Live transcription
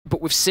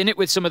but we've seen it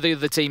with some of the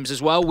other teams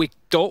as well. We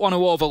don't want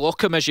to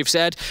overlook them, as you've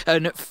said,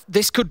 and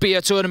this could be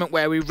a tournament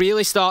where we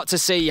really start to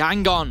see,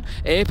 hang on,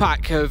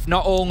 APAC have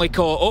not only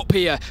caught up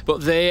here,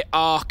 but they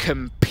are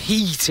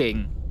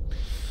competing.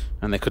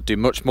 And they could do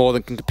much more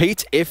than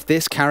compete if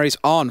this carries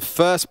on.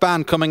 First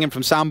ban coming in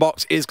from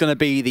SANDBOX is going to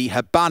be the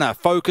Habana,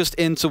 focused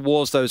in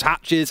towards those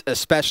hatches,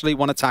 especially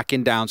when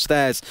attacking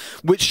downstairs,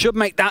 which should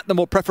make that the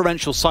more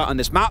preferential site on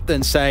this map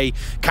than, say,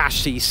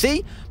 Cash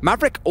CC.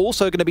 Maverick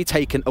also going to be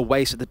taken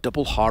away, so the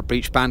double hard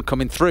breach ban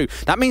coming through.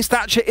 That means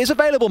Thatcher is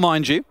available,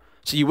 mind you.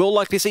 So you will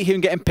likely see him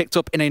getting picked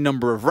up in a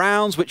number of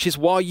rounds, which is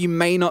why you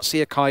may not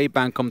see a Kai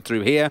ban come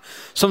through here.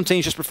 Some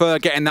teams just prefer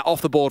getting that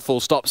off the board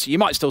full stop, so you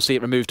might still see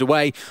it removed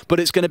away, but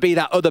it's going to be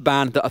that other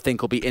ban that I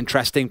think will be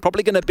interesting.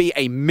 Probably going to be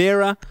a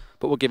mirror,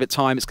 but we'll give it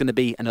time. It's going to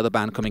be another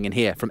ban coming in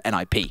here from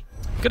NIP.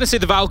 Going to see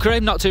the Valkyrie,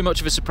 not too much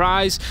of a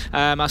surprise.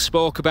 I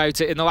spoke about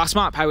it in the last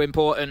map, how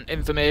important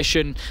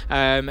information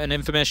and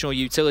informational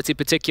utility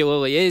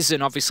particularly is,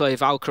 and obviously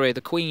Valkyrie,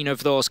 the queen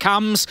of those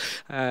cams,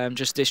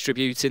 just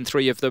distributing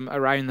 3 of them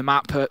around the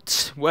map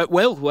at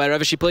will,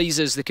 wherever she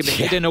pleases. They can be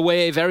hidden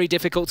away, very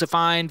difficult to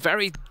find,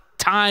 very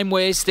time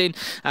wasting,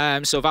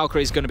 so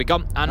Valkyrie's going to be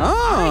gone, and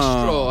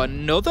Maestro,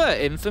 another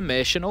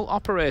informational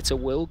operator,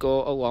 will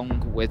go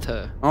along with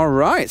her. All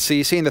right, so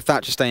you're seeing the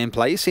Thatcher stay in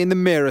place, seeing the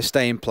Mirror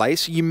stay in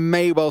place. You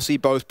may well see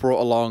both brought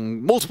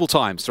along multiple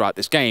times throughout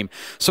this game.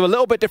 So a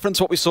little bit different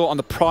to what we saw on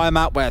the prior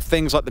map, where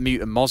things like the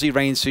Mutant Mozzie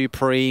reign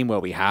supreme, where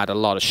we had a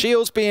lot of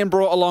shields being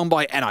brought along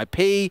by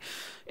NIP.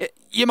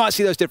 You might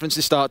see those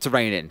differences start to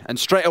rein in, and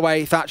straight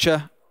away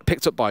Thatcher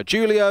picked up by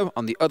Julio.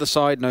 On the other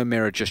side, no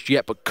Mirror just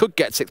yet, but could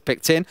get 6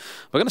 picked in.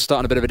 We're going to start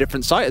on a bit of a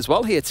different site as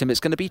well here, Tim. It's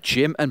going to be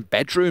Gym and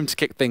Bedroom to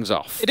kick things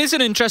off. It is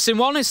an interesting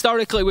one.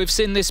 Historically, we've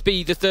seen this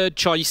be the 3rd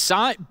choice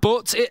site,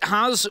 but it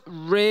has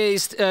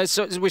raised,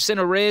 so we've seen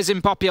a raise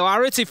in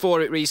popularity for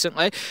it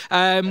recently.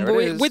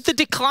 With the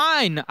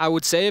decline, I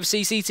would say, of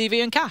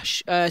CCTV and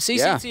Cash.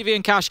 CCTV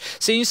and Cash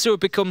seems to have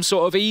become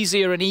sort of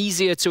easier and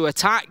easier to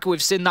attack.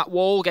 We've seen that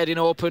wall getting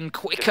open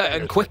quicker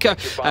and quicker,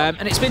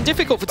 and it's been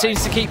difficult for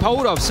teams to keep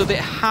hold of. So they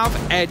have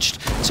edged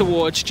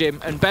towards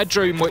Gym and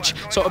Bedroom, which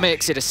sort of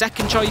makes it a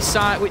 2nd choice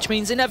site, which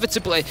means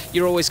inevitably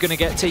you're always going to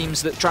get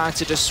teams that try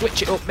to just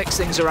switch it up, mix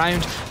things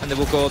around, and they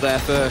will go there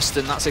first,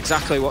 and that's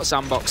exactly what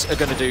SANDBOX are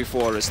going to do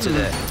for us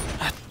today.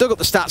 Dug up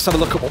the stats, have a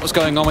look at what was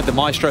going on with the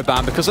Maestro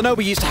ban, because I know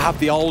we used to have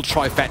the old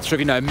trifecta of,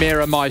 you know,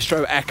 Mirror,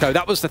 Maestro, Echo.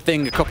 That was the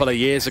thing a couple of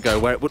years ago,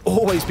 where it would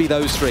always be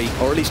those 3,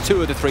 or at least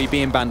 2 of the 3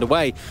 being banned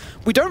away.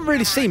 We don't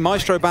really see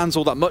Maestro bans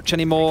all that much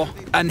anymore,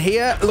 and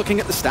here,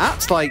 looking at the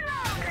stats, like,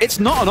 it's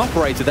not an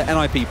operator that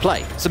NIP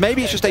play. So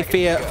maybe it's just a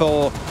fear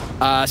for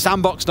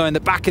SANDBOX, knowing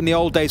that back in the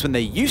old days when they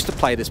used to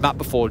play this map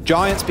before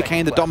Giants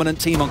became the dominant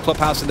team on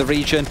Clubhouse in the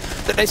region,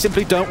 that they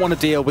simply don't want to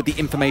deal with the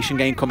information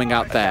game coming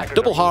out there.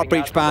 Double hard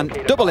breach ban,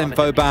 double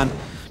info ban.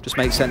 Just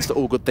makes sense that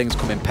all good things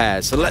come in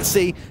pairs. So let's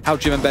see how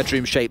Gym and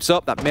Bedroom shapes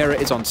up. That Mirror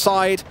is on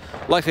side.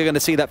 Likely going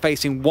to see that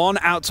facing one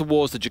out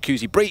towards the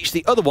Jacuzzi breach,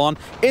 the other one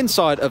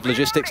inside of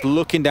logistics,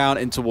 looking down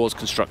in towards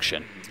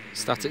construction.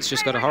 Static's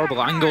just got a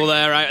horrible angle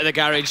there out of the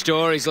garage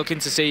door. He's looking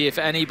to see if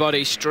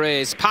anybody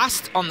strays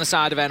past on the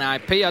side of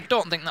NIP. I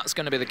don't think that's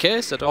going to be the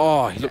case. I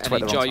don't get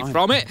any joy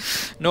from it.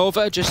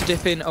 Nova just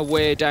dipping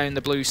away down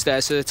the blue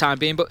stairs for the time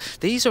being. But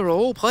these are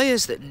all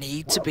players that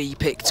need to be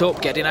picked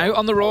up. Getting out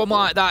on the roam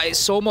like that,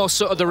 it's almost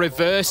sort of the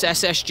reverse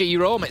SSG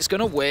roam. It's going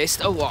to waste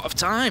a lot of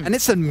time. And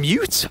it's a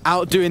Mute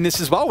out doing this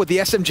as well with the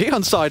SMG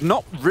on side.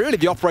 Not really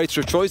the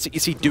operator of choice that you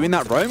see doing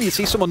that roam. You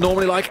see someone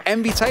normally like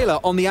MV Taylor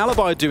on the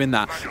Alibi doing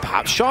that.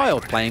 Perhaps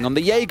Child playing on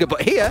the Jaeger,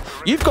 but here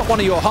you've got one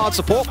of your hard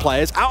support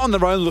players out on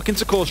their own looking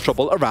to cause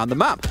trouble around the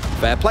map.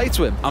 Fair play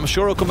to him. I'm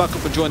sure he'll come back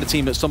up and join the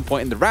team at some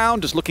point in the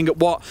round, just looking at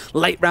what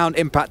late round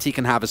impact he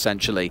can have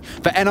essentially.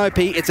 For NIP,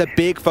 it's a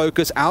big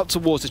focus out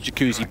towards the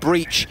Jacuzzi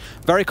breach.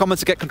 Very common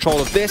to get control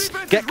of this,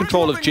 get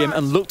control of Gym,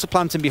 and look to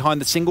plant him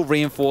behind the single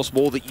reinforced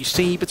wall that you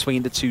see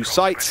between the 2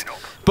 sites.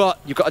 But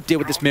you've got to deal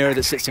with this Mirror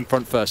that sits in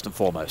front first and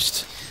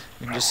foremost.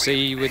 You can just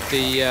see with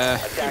the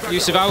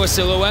use of our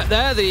silhouette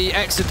there, the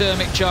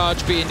exodermic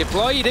charge being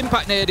deployed.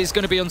 Impact Nade is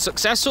going to be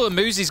unsuccessful, and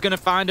Moosey's going to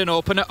find an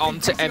opener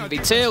onto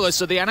MV Taylor.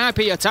 So the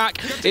NIP attack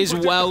is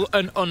well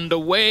and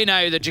underway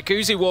now. The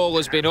Jacuzzi wall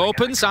has been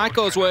opened.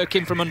 Psycho's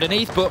working from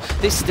underneath, but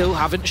they still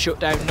haven't shut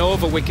down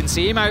Nova. We can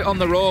see him out on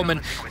the roam,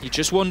 and you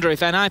just wonder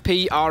if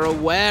NIP are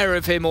aware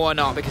of him or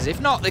not, because if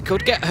not, they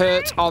could get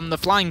hurt on the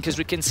flank, as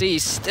we can see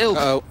he's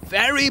still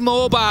very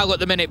mobile at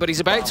the minute, but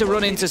he's about to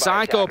run into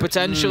Psycho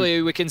potentially,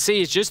 who we can see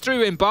he's just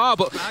through in bar,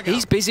 but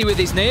he's busy with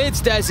his nades,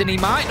 Des, and he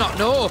might not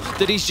know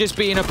that he's just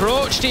being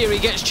approached here. He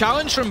gets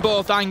challenged from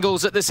both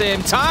angles at the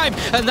same time,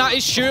 and that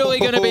is surely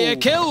going to be a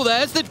kill.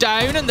 There's the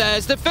down, and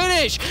there's the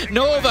finish.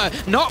 Nova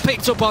not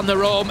picked up on the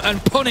roam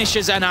and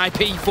punishes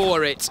NIP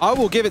for it. I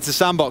will give it to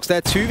SANDBOX.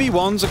 Their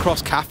 2v1s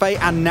across Cafe,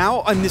 and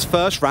now in this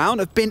first round,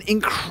 have been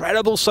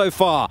incredible so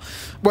far.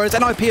 Whereas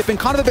NIP have been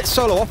kind of a bit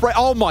solo operate.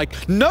 Oh my,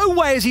 no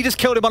way has he just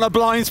killed him on a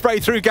blind spray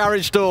through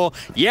garage door.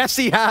 Yes,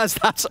 he has.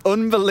 That's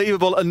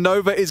unbelievable. And and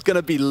Nova is going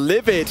to be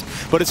livid.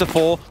 But it's a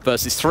 4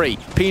 versus 3.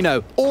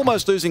 Pino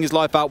almost losing his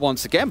life out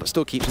once again, but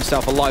still keeps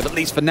himself alive, at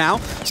least for now.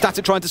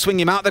 Static trying to swing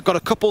him out. They've got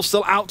a couple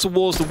still out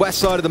towards the west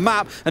side of the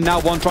map, and now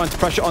one trying to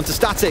pressure onto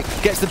Static.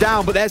 Gets the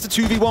down, but there's the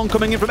 2v1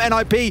 coming in from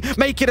NIP.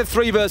 Make it a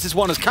 3 versus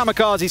 1 as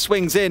Kamikaze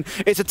swings in.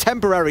 It's a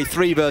temporary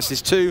 3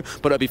 versus 2,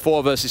 but it'll be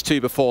 4 versus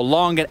 2 before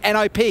long, and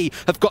NIP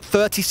have got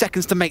 30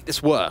 seconds to make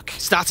this work.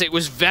 Static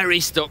was very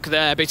stuck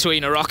there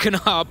between a rock and a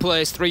hard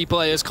place. 3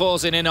 players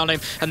closing in on him,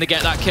 and they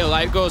get that kill.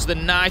 Out goes the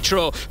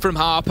Nitro from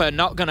Harper.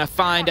 Not going to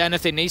find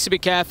anything. Needs to be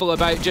careful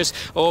about just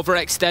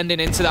overextending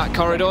into that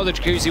corridor. The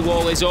jacuzzi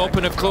wall is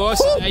open, of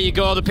course. There you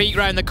go, the peek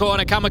round the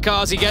corner.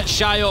 Kamikaze gets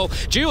Shio.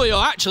 Julio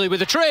actually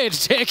with a trade,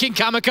 taking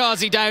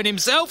Kamikaze down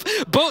himself,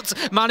 but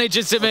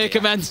manages to make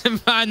amends and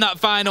find that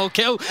final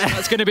kill.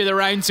 That's going to be the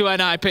round to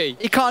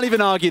NIP. You can't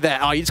even argue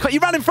there, are you? You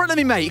ran in front of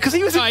me, mate, because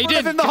he was in front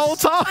of him the whole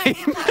time.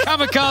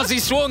 Kamikaze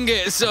swung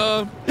it,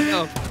 so...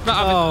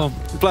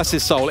 Bless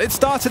his soul. It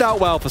started out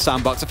well for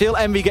SANDBOX. I feel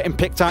Envy getting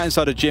picked out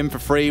inside a gym for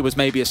free was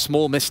maybe a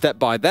small misstep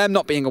by them,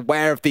 not being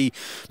aware of the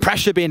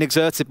pressure being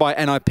exerted by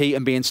NIP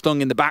and being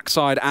stung in the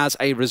backside as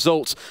a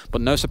result. But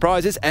no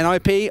surprises,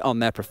 NIP on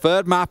their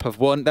preferred map have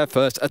won their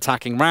first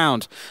attacking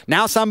round.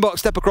 Now SANDBOX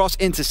step across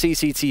into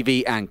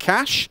CCTV and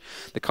Cash.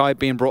 The Kai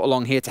being brought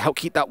along here to help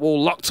keep that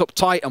wall locked up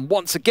tight, and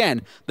once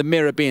again, the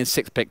Mirror being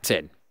 6th picked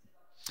in.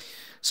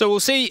 So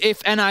we'll see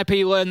if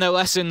NIP learn their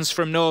lessons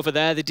from Nova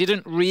there. They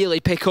didn't really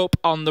pick up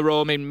on the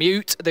roaming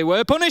mute. They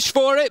were punished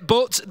for it,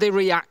 but they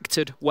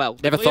reacted well.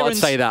 Never thought I'd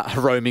say that,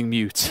 roaming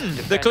mute.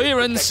 The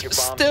clearance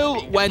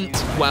still went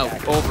well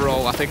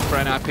overall, I think, for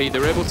NIP. They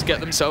were able to get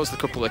themselves a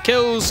couple of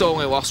kills,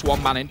 only lost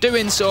 1 man in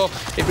doing so.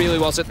 It really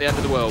wasn't the end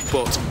of the world,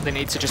 but they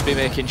need to just be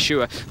making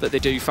sure that they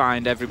do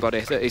find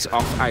everybody that is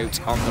off out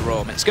on the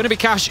roam. It's going to be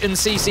Cash and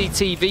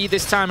CCTV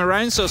this time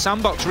around, so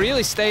SANDBOX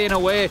really staying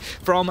away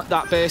from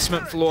that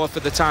basement floor for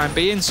the time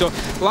being. So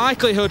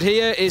likelihood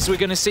here is we're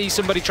going to see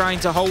somebody trying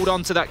to hold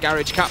on to that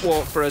garage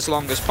catwalk for as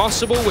long as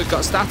possible. We've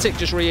got Static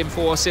just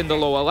reinforcing the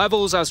lower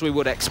levels as we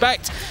would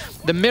expect.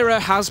 The mirror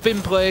has been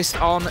placed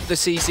on the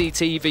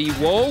CCTV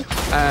wall,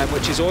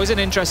 which is always an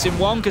interesting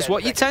one, because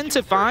what you tend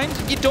to find,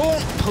 you don't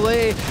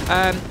play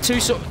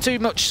too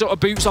much sort of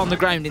boots on the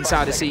ground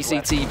inside a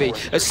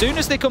CCTV. As soon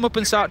as they come up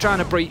and start trying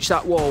to breach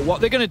that wall,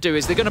 what they're going to do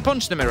is they're going to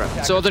punch the mirror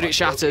so that it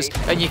shatters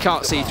and you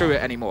can't see through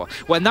it anymore.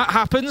 When that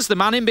happens, the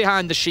man in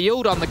behind the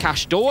shield on the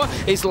Cash door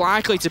is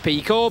likely to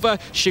peek over,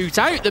 shoot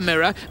out the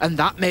mirror, and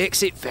that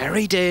makes it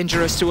very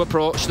dangerous to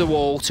approach the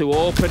wall to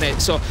open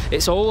it. So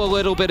it's all a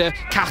little bit of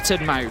cat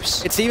and mouse.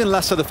 It's even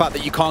less of the fact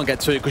that you can't get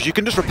to it, because you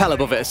can just rappel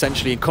above it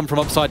essentially and come from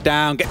upside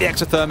down, get the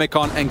exothermic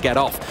on and get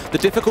off. The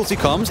difficulty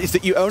comes is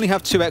that you only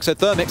have 2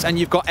 exothermics and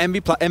you've got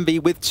Envy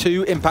with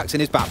 2 impacts in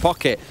his back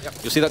pocket. Yep.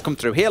 You'll see that come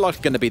through here, like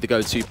going to be the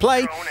go-to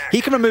play. He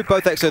can remove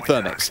both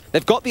exothermics.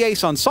 They've got the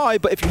ace on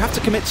side, but if you have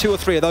to commit 2 or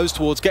 3 of those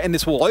towards getting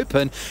this wall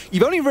open,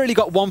 you've only really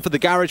got 1 for the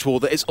garage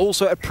wall that is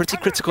also a pretty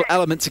critical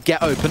element to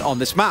get open on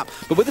this map.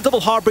 But with the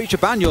double hard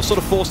breacher ban, you're sort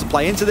of forced to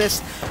play into this.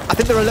 I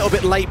think they're a little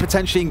bit late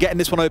potentially in getting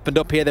this one opened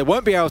up here. They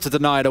won't be able to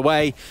deny it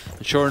away.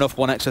 And sure enough,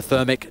 1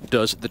 exothermic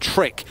does the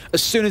trick.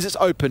 As soon as it's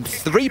opened,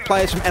 3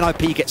 players from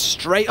NIP get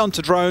straight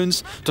onto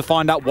drones to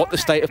find out what the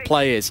state of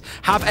play is.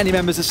 Have any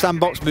members of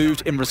SANDBOX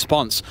moved in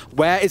response?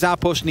 Where is our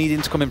push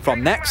needing to come in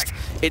from next?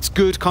 It's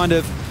good kind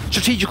of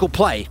strategical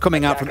play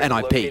coming out from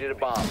NIP.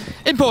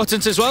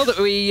 Important as well that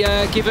we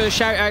give a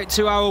shout out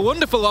to our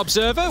wonderful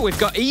observer. We've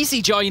got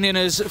Easy joining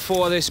us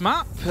for this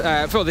map,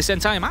 for this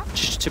entire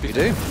match, to be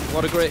due.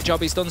 What a great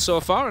job he's done so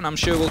far, and I'm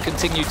sure will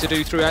continue to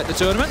do throughout the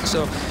tournament.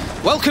 So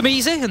welcome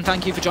Easy, and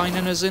thank you for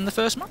joining us in the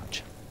first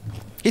match.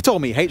 He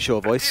told me he hates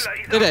your voice.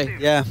 Did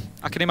he? Yeah.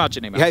 I can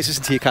imagine him. He hates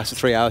listening to your cast for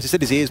 3 hours. He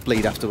said his ears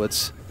bleed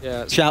afterwards.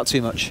 Yeah. Shout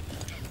too much.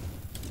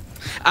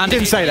 And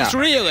didn't say that. It's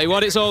really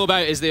what it's all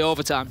about is the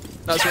overtime.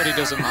 That's what he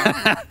doesn't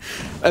like.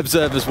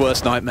 Observer's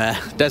worst nightmare.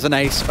 There's an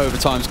ace,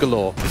 overtime's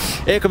galore.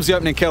 Here comes the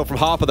opening kill from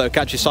Harper, though.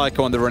 Catches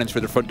Psycho on the running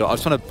through the front door. I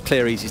just want to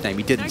clear Easy's name.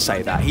 He didn't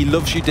say that. He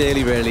loves you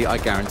dearly, really, I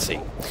guarantee.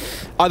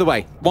 Either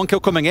way, 1 kill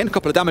coming in. A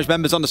couple of damage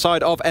members on the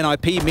side of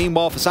NIP.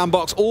 Meanwhile, for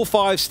SANDBOX, all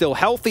 5 still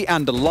healthy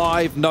and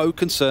alive. No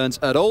concerns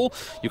at all.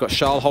 You've got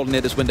Charles holding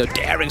near this window,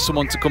 daring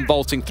someone to come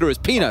bolting through as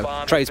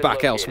Pino trades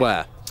back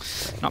elsewhere.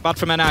 Not bad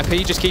from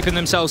NIP, just keeping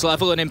themselves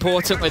level, and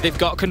importantly, they've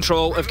got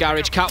control of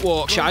Garage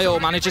Catwalk.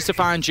 Shio manages to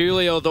find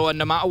Julio, though, and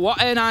no matter what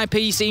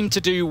NIP seem to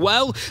do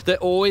well, there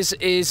always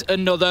is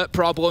another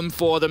problem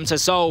for them to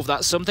solve.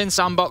 That's something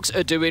SANDBOX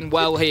are doing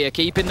well here,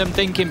 keeping them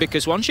thinking,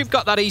 because once you've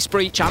got that East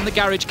Breach and the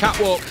Garage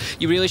Catwalk,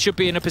 you really should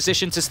be in a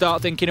position to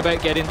start thinking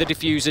about getting the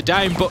diffuser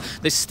down, but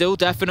there's still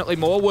definitely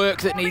more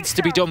work that needs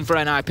to be done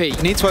for NIP.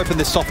 They need to open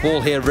this soft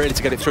wall here, really,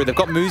 to get it through. They've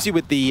got Muzi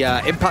with the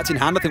impact in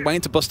hand, I think,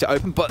 waiting to bust it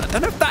open, but I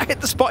don't know if that hit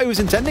the spot spot he was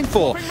intending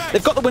for.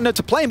 They've got the window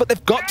to play him, but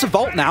they've got to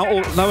vault now.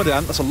 Or no, they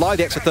haven't. That's a lie.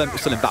 The exothermic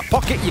is still in back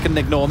pocket. You can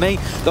ignore me.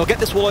 They'll get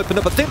this wall opened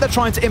up. I think they're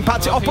trying to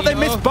impact it off, but they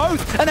missed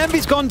both. And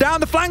Envy's gone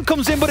down. The flank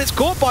comes in, but it's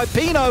caught by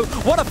Pino.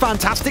 What a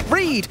fantastic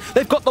read.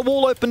 They've got the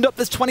wall opened up.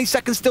 There's 20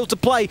 seconds still to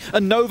play,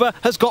 and Nova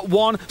has got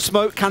one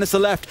smoke canister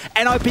left.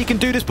 NIP can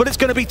do this, but it's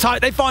going to be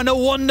tight. They find a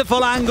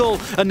wonderful angle,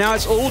 and now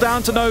it's all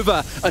down to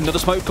Nova. Another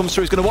smoke comes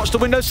through. He's going to watch the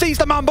window, sees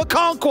the man, but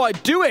can't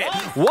quite do it.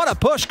 What a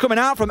push coming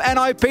out from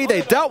NIP.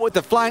 They dealt with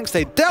the flanks.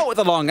 They dealt with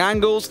the long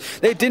angles.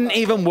 They didn't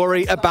even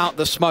worry about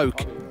the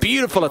smoke.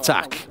 Beautiful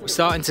attack. We're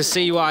starting to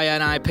see why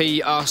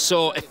NIP are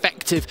so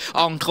effective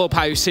on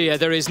Clubhouse here.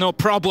 There is no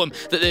problem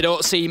that they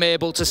don't seem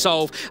able to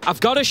solve. I've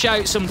got to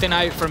shout something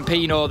out from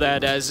Pino there,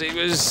 Des.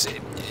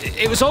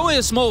 It was only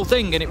a small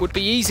thing and it would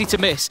be easy to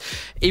miss.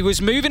 He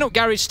was moving up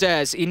garage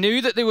stairs. He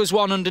knew that there was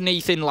one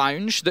underneath in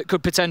lounge that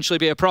could potentially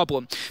be a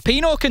problem.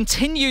 Pino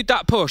continued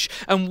that push,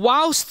 and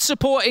whilst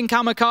supporting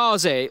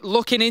Kamikaze,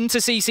 looking into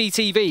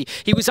CCTV,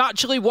 he was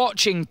actually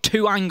watching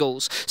two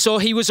angles. So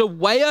he was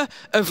aware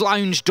of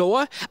lounge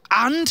door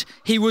and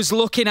he was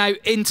looking out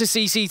into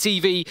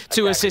CCTV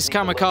to assist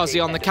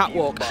Kamikaze on the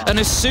catwalk. And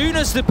as soon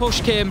as the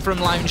push came from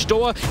lounge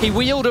door, he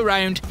wheeled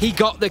around, he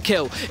got the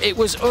kill. It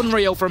was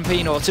unreal from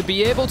Pino to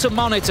be able to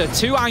monitor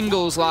two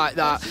angles like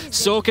that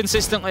so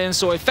consistently and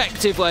so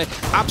effectively.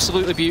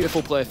 Absolutely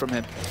beautiful play from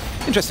him.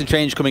 Interesting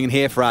change coming in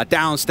here for our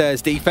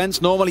downstairs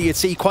defense. Normally you'd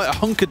see quite a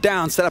hunkered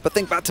down setup. I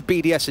think back to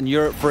BDS in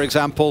Europe, for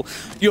example.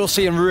 You'll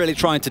see him really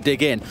trying to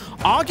dig in.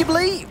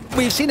 Arguably,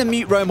 we've seen a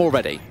mute roam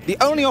already. The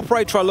only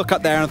operator I look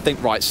at there and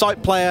think, right,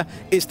 site player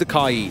is the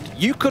Kaid.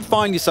 You could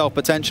find yourself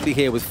potentially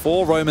here with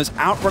 4 roamers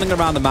out running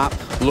around the map,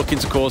 looking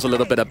to cause a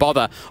little bit of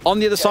bother. On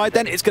the other side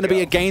then, it's going to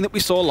be a game that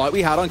we saw like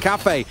we had on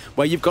Cafe,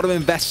 where you've got to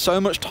invest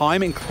so much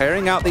time in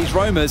clearing out these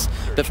roamers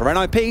that for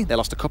NIP, they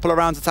lost a couple of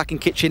rounds attacking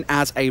Kitchen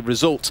as a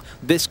result.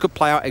 This could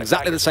play out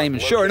exactly the same,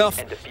 and sure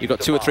enough, you've got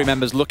 2 or 3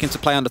 members looking to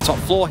play on the top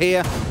floor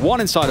here, one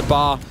inside a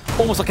bar,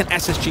 almost like an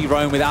SSG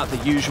roam without the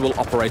usual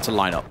operator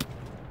lineup.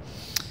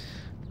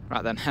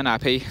 Right then,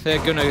 NIP,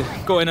 they're going to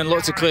go in and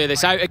look to clear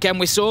this out. Again,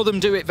 we saw them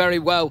do it very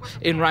well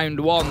in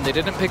round 1. They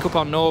didn't pick up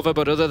on Nova,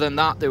 but other than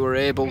that, they were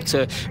able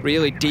to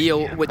really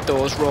deal with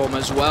those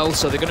roamers well.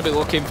 So they're going to be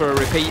looking for a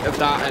repeat of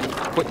that, and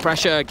quick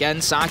pressure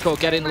again. Psycho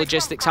getting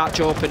logistics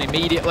hatch open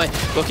immediately,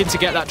 looking to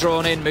get that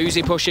drone in.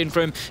 Muzi pushing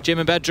from Gym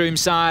and Bedroom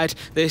side.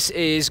 This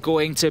is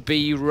going to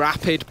be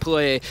rapid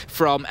play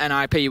from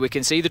NIP. We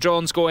can see the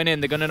drones going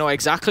in. They're going to know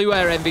exactly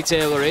where Envy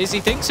Taylor is. He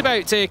thinks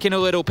about taking a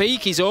little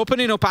peek. He's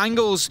opening up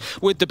angles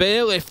with the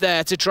bailiff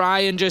there to try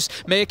and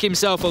just make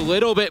himself a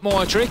little bit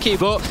more tricky,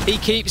 but he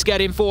keeps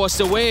getting forced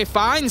away.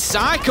 Finds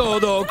Psycho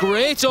though,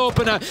 great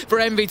opener for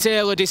Envy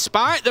Taylor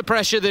despite the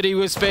pressure that he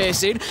was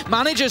facing,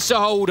 manages to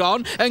hold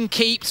on and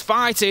keeps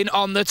fighting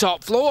on the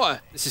top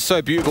floor. This is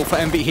so beautiful for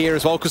Envy here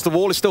as well, because the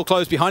wall is still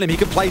closed behind him. He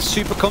can play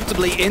super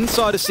comfortably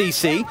inside a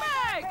CC.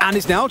 And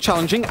is now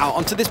challenging out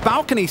onto this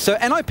balcony. So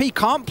NIP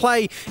can't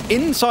play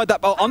inside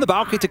that on the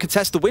balcony to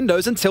contest the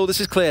windows until this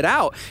is cleared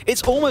out.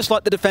 It's almost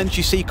like the defense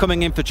you see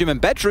coming in for Gym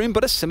and Bedroom,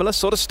 but a similar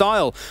sort of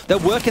style. They're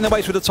working their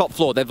way through the top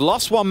floor. They've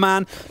lost one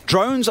man.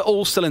 Drones are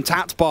all still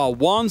intact, bar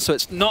one, so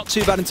it's not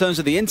too bad in terms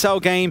of the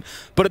intel game.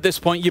 But at this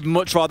point, you'd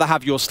much rather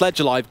have your sledge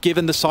alive.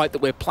 Given the site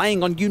that we're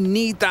playing on, you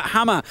need that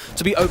hammer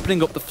to be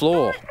opening up the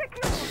floor.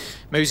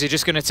 Muzi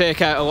just going to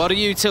take out a lot of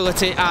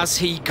utility as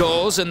he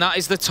goes, and that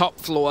is the top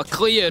floor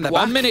cleared.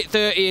 1 minute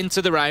 30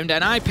 into the round.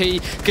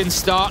 NIP can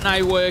start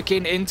now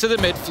working into the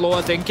mid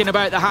floor, thinking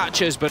about the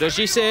hatches, but as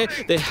you say,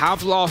 they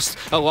have lost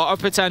a lot of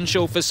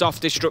potential for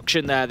soft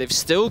destruction there. They've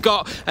still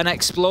got an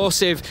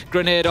explosive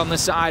grenade on the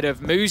side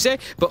of Muzi,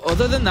 but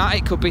other than that,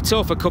 it could be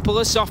tough. A couple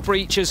of soft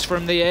breaches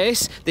from the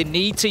ace. They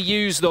need to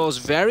use those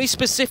very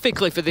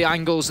specifically for the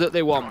angles that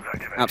they want.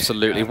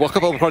 Absolutely. Well, a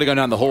couple will probably go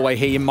down the hallway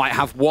here. You might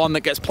have one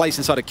that gets placed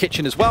inside a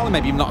kitchen as well, and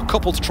maybe not a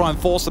couple to try and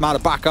force them out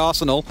of back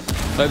Arsenal.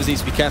 Novas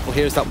needs to be careful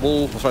here as that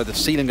wall, sorry, the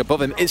ceiling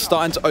above him is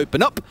starting to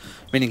open up,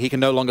 meaning he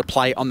can no longer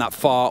play on that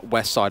far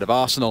west side of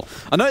Arsenal.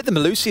 I know the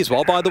Malusi as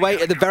well, by the way,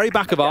 at the very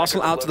back of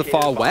Arsenal out to the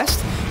far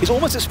west. He's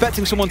almost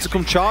expecting someone to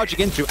come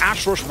charging in through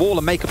Ash Rush wall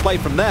and make a play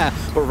from there,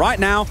 but right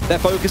now they're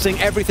focusing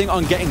everything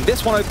on getting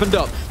this one opened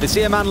up. They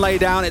see a man lay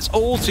down. It's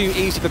all too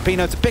easy for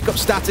Pino to pick up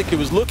Static, who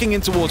was looking in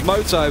towards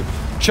Moto.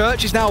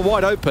 Church is now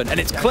wide open, and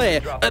it's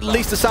clear at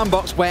least the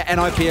SANDBOX where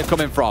NIP are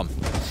coming from.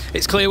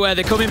 It's clear where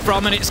they're coming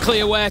from, and it's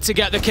clear where to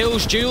get the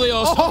kills.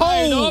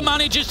 Julio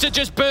manages to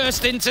just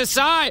burst into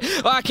sight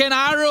like an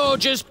arrow,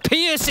 just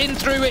piercing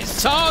through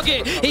its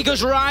target. He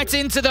goes right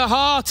into the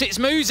heart. It's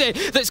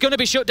Muzi that's going to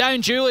be shut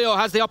down. Julio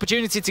has the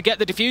opportunity to get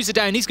the diffuser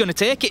down. He's going to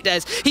take it,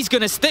 Des. He's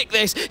going to stick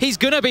this. He's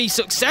going to be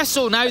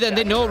successful now. Then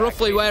they know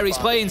roughly where he's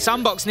playing.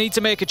 SANDBOX need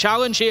to make a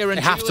challenge here, and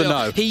they have to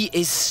know. He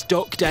is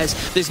stuck, Des.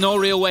 There's no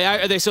real way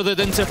out of this other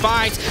than to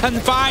fight,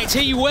 and fight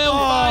he will.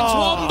 Finds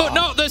one, but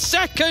not the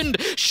second.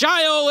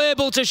 Shiol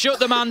able to shut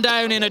the man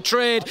down in a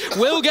trade,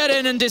 will get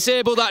in and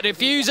disable that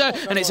diffuser,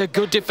 and it's a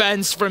good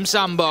defense from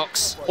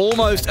SANDBOX.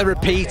 Almost a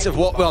repeat of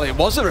what, well, it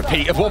was a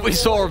repeat of what we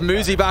saw of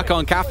Muzi back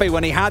on Cafe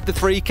when he had the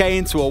 3K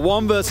into a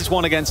 1 versus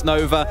 1 against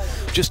Nova.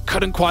 Just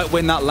couldn't quite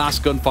win that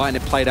last gunfight, and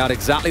it played out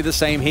exactly the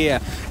same here.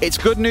 It's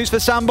good news for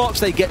SANDBOX.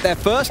 They get their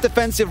first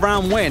defensive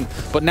round win,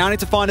 but now need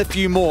to find a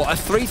few more. A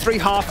 3-3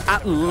 half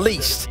at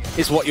least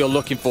is what you're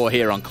looking for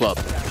here on Club.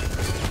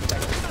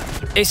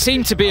 It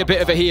seemed to be a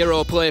bit of a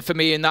hero play for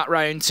me in that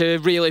round to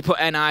really put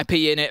NIP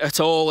in it at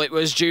all. It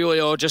was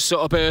Julio just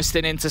sort of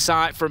bursting into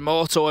sight from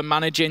Moto and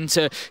managing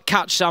to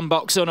catch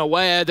SANDBOX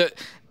unaware that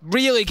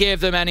really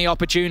gave them any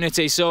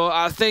opportunity. So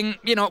I think,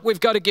 you know, we've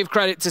got to give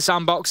credit to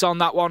SANDBOX on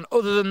that one.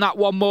 Other than that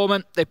one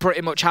moment, they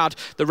pretty much had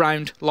the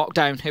round locked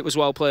down. It was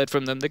well played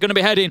from them. They're going to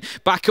be heading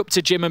back up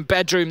to gym and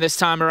bedroom this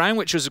time around,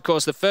 which was, of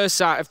course, the first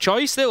site of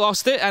choice. They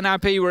lost it.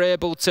 NIP were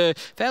able to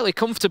fairly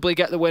comfortably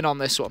get the win on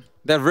this one.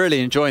 They're really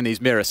enjoying these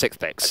mirror 6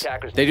 picks.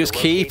 They just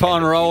keep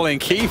on rolling,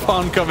 keep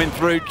on coming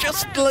through.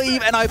 Just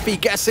leave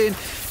NIP guessing.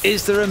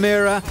 Is there a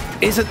mirror?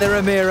 Isn't there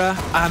a mirror?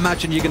 I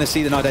imagine you're going to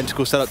see an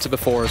identical setup to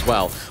before as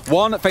well.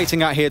 One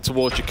facing out here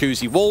towards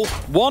Jacuzzi Wall.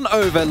 One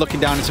over looking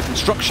down into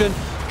construction.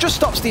 Just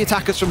stops the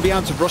attackers from being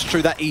able to rush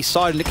through that east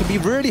side, and it can be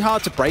really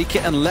hard to break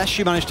it unless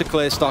you manage to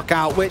clear stock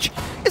out, which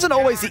isn't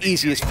always the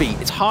easiest feat.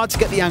 It's hard to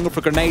get the angle for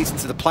grenades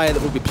into the player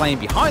that will be playing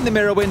behind the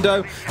mirror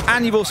window,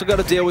 and you've also got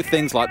to deal with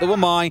things like the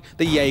Wamai,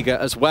 the Jaeger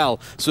as well.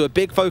 So a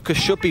big focus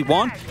should be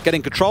one,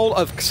 getting control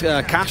of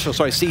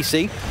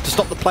CC to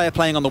stop the player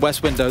playing on the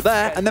west window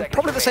there, and then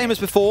probably the same as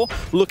before,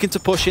 looking to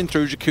push in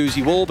through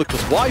Jacuzzi Wall,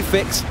 because why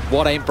fix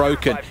what ain't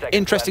broken?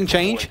 Interesting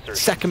change.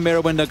 Second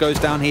mirror window goes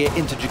down here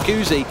into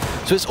Jacuzzi,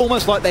 so it's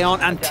almost like they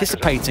aren't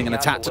anticipating an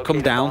attack to come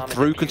down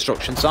through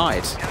construction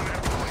sides.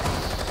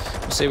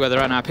 We'll see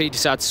whether NIP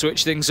decide to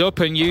switch things up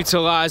and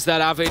utilise that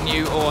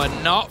avenue or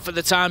not. For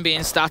the time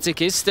being,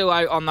 Static is still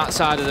out on that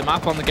side of the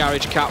map on the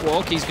garage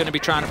catwalk. He's going to be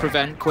trying to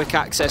prevent quick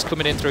access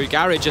coming in through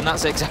garage, and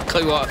that's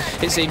exactly what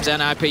it seems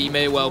NIP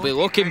may well be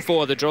looking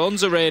for. The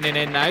drones are raining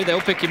in now. They'll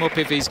pick him up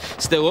if he's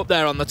still up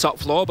there on the top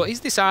floor, but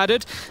he's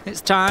decided it's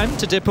time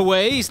to dip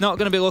away. He's not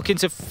going to be looking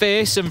to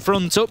face and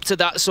front up to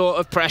that sort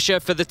of pressure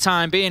for the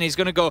time being. He's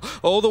going to go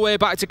all the way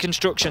back to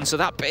construction, so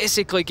that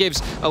basically gives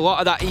a lot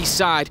of that east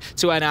side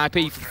to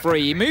NIP for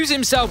free. He moves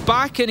himself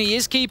back and he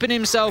is keeping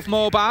himself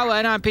mobile.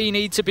 NIP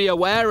need to be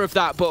aware of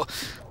that, but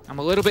I'm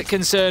a little bit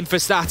concerned for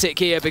Static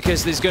here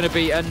because there's going to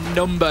be a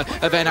number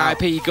of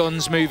NIP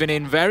guns moving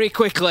in very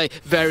quickly,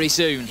 very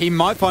soon. He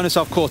might find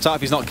himself caught out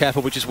if he's not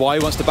careful, which is why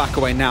he wants to back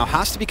away now.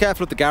 Has to be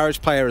careful of the garage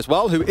player as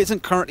well, who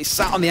isn't currently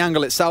sat on the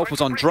angle itself,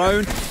 was on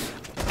drone.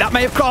 That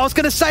may have, I was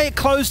going to say it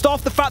closed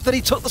off. The fact that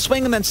he took the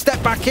swing and then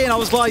stepped back in, I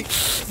was like,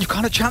 you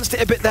kind of chanced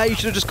it a bit there. You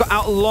should have just got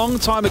out a long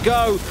time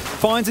ago.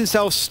 Finds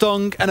himself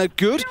stung, and a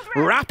good,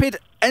 rapid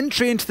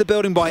entry into the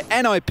building by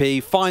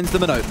NIP finds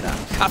them an opener.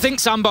 I think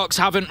SANDBOX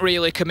haven't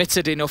really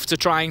committed enough to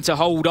trying to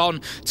hold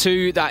on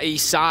to that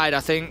east side.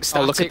 I think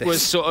Static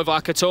was sort of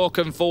like a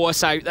token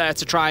force out there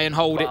to try and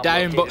hold it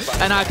down, but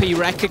NIP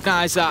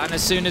recognised that, and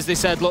as soon as they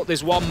said, look,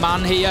 there's one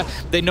man here,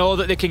 they know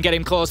that they can get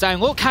him closed down.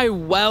 Look how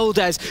well,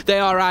 Des, they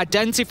are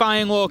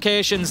identifying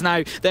locations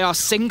now. They are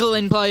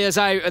singling players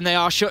out and they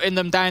are shutting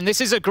them down.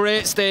 This is a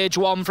great stage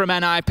one from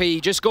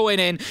NIP, just going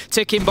in,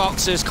 ticking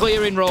boxes,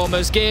 clearing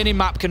roamers, gaining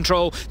map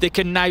control. They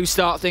can now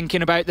start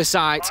thinking about the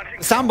site.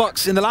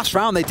 SANDBOX in the last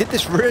round, they did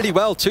this really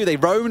well too. They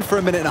roamed for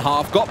a minute and a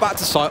half, got back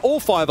to site, all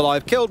 5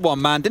 alive, killed 1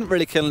 man, didn't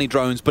really kill any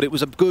drones, but it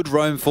was a good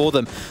roam for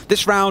them.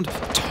 This round,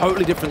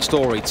 totally different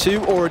story.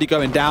 2 already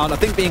going down, I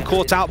think being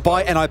caught out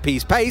by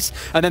NIP's pace,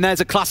 and then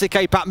there's a classic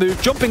APAT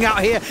move, jumping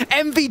out here,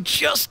 Envy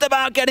just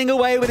about getting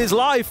away with his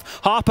life.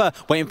 Harper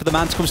waiting for the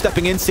man to come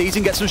stepping in, sees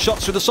and gets some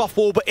shots through the soft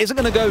wall, but isn't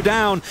going to go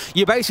down.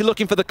 You're basically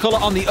looking for the colour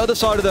on the other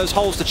side of those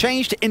holes to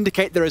change to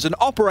indicate there is an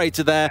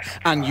operator there,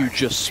 and you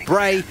just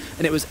spray,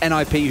 and it was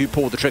NIP who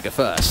pulled the trigger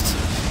first.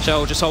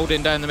 Shell just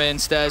holding down the main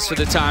stairs for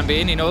the time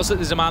being. He knows that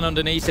there's a man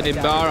underneath it in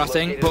bar, I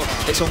think, but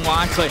it's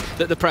unlikely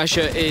that the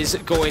pressure is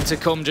going to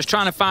come. Just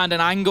trying to find an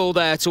angle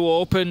there to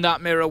open that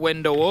mirror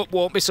window up.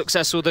 Won't be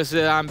successful this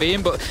time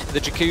being, but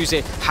the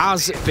Jacuzzi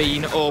has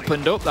been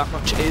opened up. That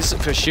much is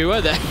for sure.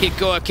 There you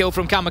go, a kill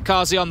from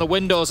Kamikaze on the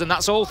windows, and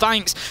that's all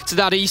thanks to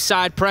that east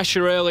side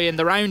pressure early in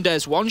the round.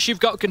 As once you've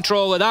got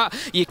control of that,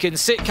 you can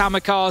sit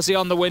Kamikaze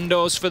on the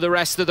windows for the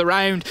rest of the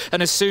round,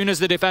 and as soon as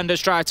the defenders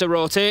try to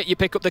rotate, you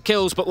pick up the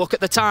kills. But look at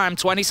the time,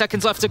 20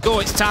 seconds left to go.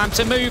 It's time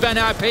to move,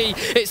 NIP.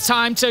 It's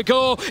time to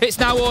go. It's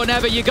now or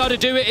never. You got to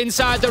do it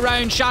inside the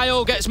round.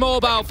 Shayo gets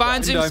mobile,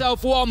 finds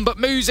himself one, but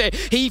Muzi,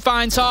 he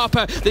finds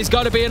Harper. There's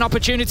got to be an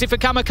opportunity for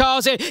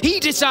Kamikaze. He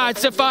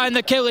decides to find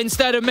the kill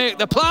instead of make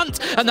the plant,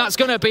 and that's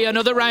going to be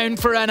another round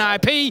for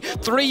NIP.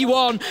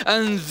 3-1,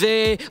 and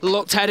they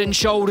looked head and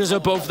shoulders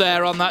above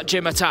there on that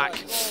gym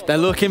attack. They're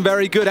looking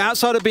very good.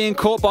 Outside of being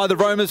caught by the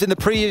roamers in the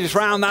previous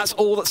round, that's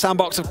all that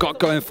SANDBOX have got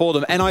going for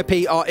them.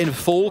 NIP are in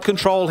full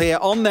control here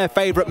on their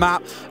favourite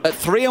map at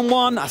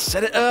 3-1. I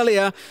said it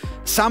earlier,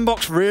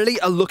 SANDBOX really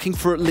are looking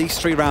for at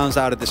least 3 rounds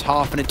out of this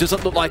half, and it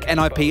doesn't look like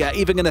NIP are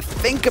even going to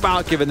think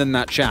about giving them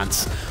that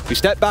chance. We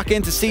step back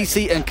into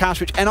CC and Cash,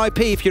 which NIP,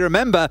 if you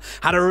remember,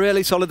 had a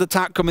really solid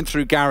attack coming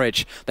through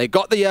Garage. They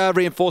got the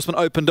reinforcement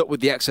opened up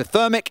with the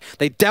exothermic.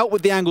 They dealt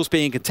with the angles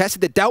being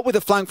contested. They dealt with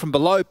the flank from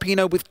below.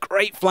 Pino with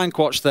great flank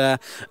watch there,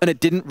 and it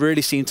didn't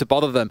really seem to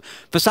bother them.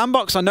 For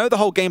SANDBOX, I know the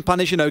whole game plan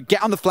is, you know,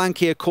 get on the flank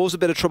here, cause a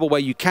bit of trouble where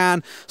you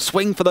can,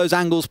 swing for those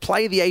angles,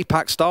 play the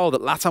APAC style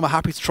that LATAM are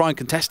happy to try and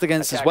contest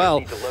against as well.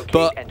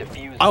 But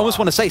I almost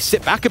want to say,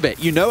 sit back a bit.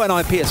 You know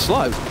NIP are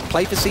slow.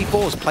 Play for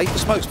C4s, play for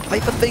smokes, play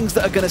for things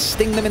that are going to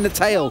sting them in the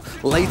tail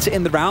later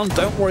in the round.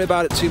 Don't worry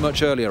about it too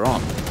much earlier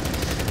on.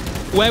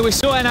 Where we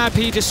saw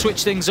NIP just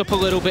switch things up a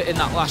little bit in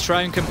that last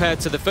round compared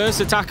to the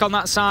first attack on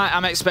that site,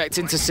 I'm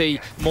expecting to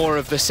see more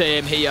of the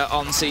same here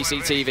on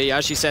CCTV.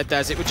 As you said,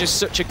 Des, it was just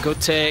such a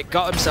good take,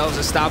 got themselves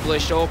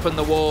established, opened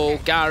the wall,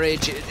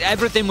 Garage,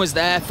 everything was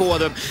there for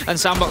them, and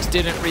SANDBOX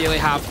didn't really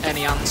have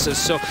any answers.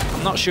 So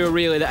I'm not sure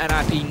really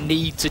that NIP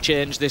need to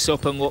change this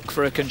up and look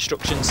for a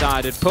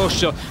construction-sided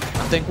push. So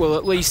I think we'll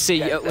at least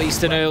see at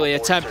least an early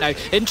attempt. Now,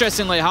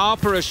 interestingly,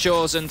 Harper has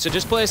chosen to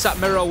just place that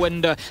mirror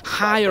window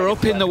higher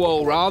up in the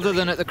wall rather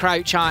than at the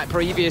crouch height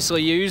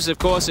previously used. Of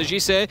course, as you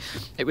say,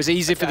 it was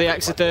easy for the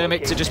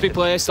exothermic to just be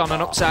placed on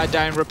an upside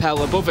down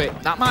rappel above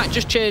it. That might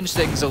just change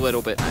things a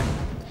little bit now.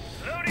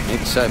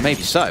 Maybe so,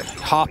 maybe so.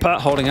 Harper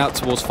holding out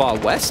towards far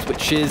west,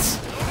 which is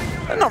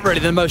not really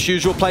the most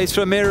usual place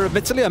for a mirror,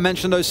 admittedly. I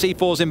mentioned those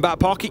C4s in back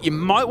pocket. You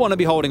might want to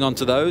be holding on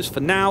to those.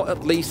 For now,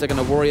 at least, they're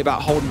going to worry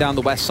about holding down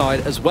the west side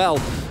as well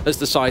as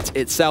the site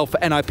itself. For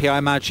NIP, I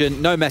imagine,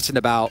 no messing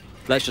about.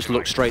 Let's just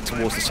look straight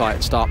towards the site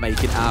and start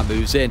making our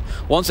moves in.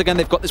 Once again,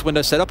 they've got this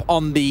window set up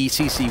on the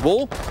CC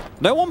wall.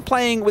 No one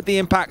playing with the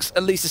impacts,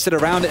 at least to sit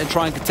around it and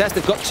try and contest.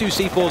 They've got 2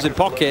 C4s in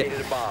pocket.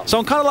 So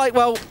I'm kind of like,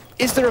 well,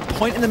 is there a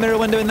point in the mirror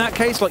window in that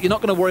case? Like, you're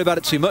not going to worry about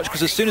it too much,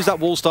 because as soon as that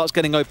wall starts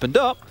getting opened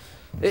up,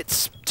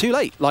 it's too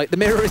late. Like, the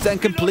mirror is then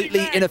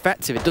completely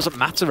ineffective. It doesn't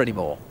matter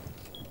anymore.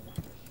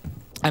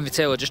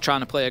 Invitational just trying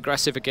to play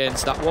aggressive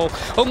against that wall.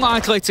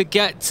 Unlikely to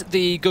get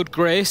the good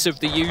grace of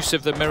the use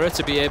of the mirror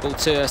to be able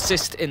to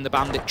assist in the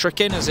bandit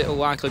tricking, as it'll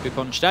likely be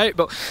punched out.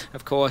 But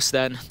of course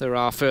then there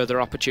are further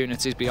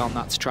opportunities beyond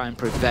that to try and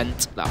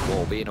prevent that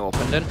wall being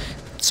opened. And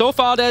so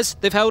far, Des,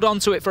 they've held on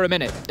to it for a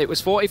minute. It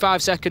was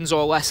 45 seconds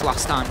or less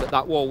last time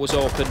that wall was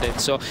opened in.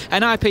 So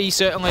NIP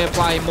certainly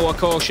applying more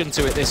caution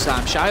to it this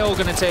time. Shiol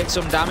going to take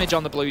some damage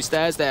on the blue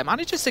stairs there.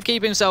 Manages to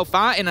keep himself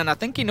fighting, and I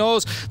think he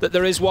knows that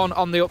there is one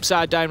on the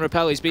upside down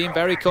rappel. He's being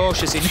very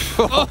cautious. He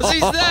knows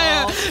he's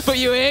there, but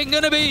you ain't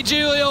going to beat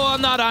Julio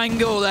on that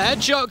angle. The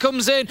headshot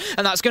comes in,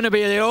 and that's going to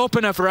be the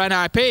opener for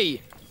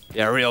NIP.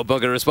 Yeah, real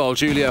bugger as well.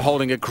 Julio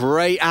holding a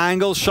great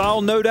angle.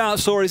 Shiol no doubt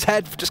saw his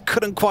head, just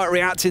couldn't quite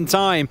react in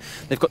time.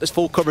 They've got this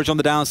full coverage on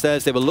the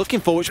downstairs they were looking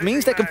for, which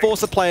means they can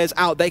force the players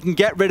out. They can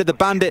get rid of the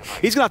bandit.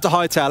 He's going to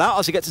have to hightail out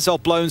as he gets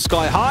himself blown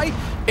sky high.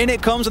 In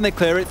it comes, and they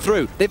clear it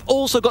through. They've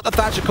also got the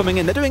Thatcher coming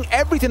in. They're doing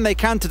everything they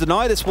can to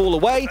deny this wall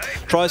away.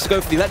 Tries to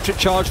go for the electric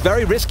charge.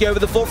 Very risky over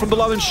the floor from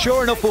below, and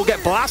sure enough, will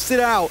get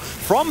blasted out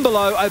from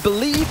below, I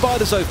believe by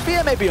the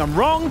Sophia. Maybe I'm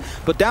wrong,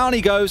 but down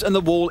he goes, and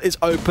the wall is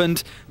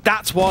opened.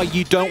 That's why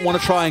you don't want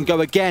to try and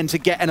go again to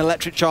get an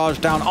electric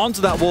charge down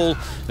onto that wall,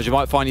 as you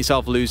might find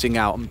yourself losing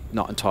out. I'm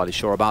not entirely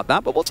sure about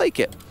that, but we'll take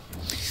it.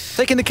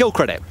 Taking the kill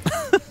credit.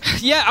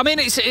 Yeah, I mean,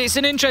 it's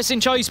an interesting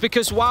choice,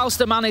 because whilst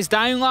a man is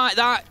down like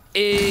that,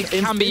 it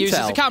can be used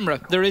as a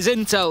camera. There is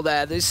intel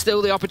there. There's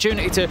still the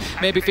opportunity to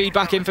maybe feed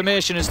back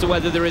information as to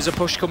whether there is a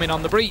push coming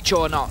on the breach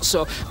or not.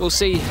 So we'll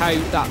see how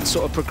that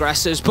sort of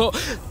progresses. But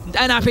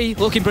NIP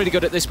looking pretty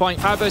good at this point.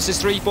 5 versus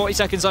 3, 40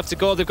 seconds left to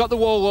go. They've got the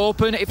wall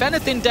open. If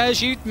anything,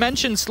 Des, you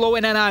mentioned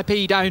slowing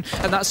NIP down,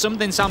 and that's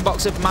something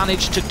SANDBOX have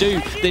managed to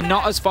do. They're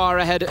not as far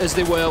ahead as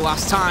they were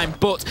last time,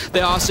 but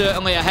they are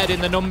certainly ahead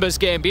in the numbers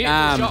game.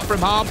 Beautiful shot from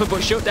Harper,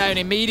 but shut down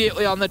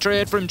immediately on the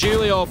trade from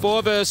Julio.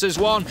 4 versus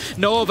 1.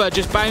 Nova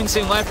just bouncing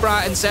left,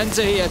 right and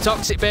centre here.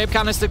 Toxic Babe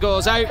canister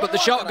goes out, but the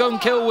shotgun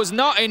kill was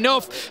not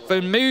enough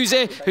for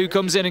Muzi, who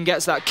comes in and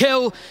gets that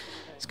kill.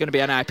 It's going to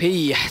be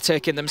NIP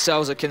taking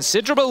themselves a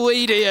considerable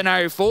lead here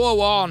now,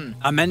 4-1.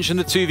 I mentioned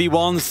the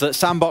 2v1s that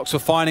SANDBOX were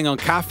finding on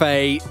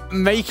Cafe.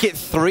 Make it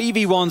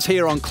 3v1s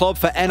here on Club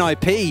for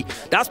NIP.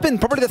 That's been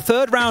probably the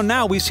 3rd round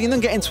now. We've seen them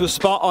get into a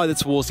spot either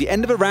towards the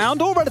end of a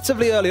round or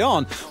relatively early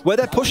on, where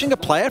they're pushing a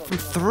player from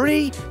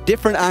 3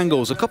 different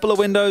angles. A couple of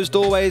windows,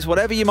 doorways,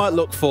 whatever you might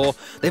look for.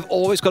 They've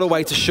always got a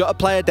way to shut a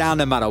player down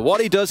no matter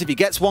what he does. If he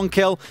gets 1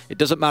 kill, it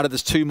doesn't matter.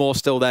 There's 2 more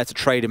still there to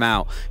trade him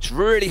out. It's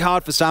really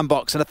hard for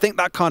SANDBOX, and I think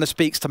that kind of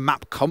speaks to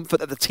map comfort,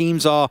 that the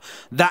teams are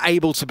that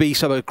able to be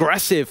so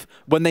aggressive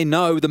when they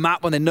know the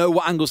map, when they know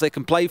what angles they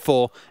can play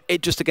for.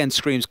 It just again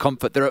screams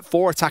comfort. They're at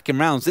 4 attacking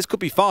rounds. This could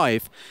be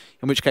 5.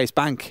 in which case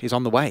Bank is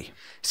on the way.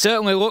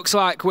 Certainly looks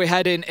like we're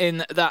heading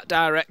in that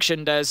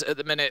direction, Des, at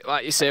the minute.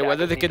 Like you say,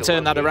 whether they can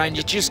turn that around,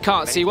 you just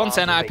can't see. Once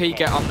NIP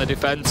get on the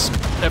defence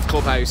of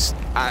Clubhouse,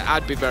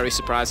 I'd be very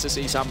surprised to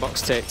see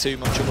SANDBOX take too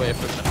much away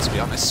from them, to be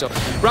honest. So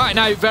right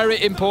now,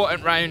 very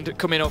important round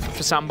coming up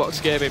for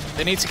SANDBOX Gaming.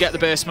 They need to get the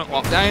basement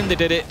locked down. They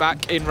did it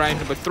back in round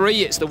number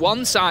 3. It's the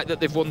one site that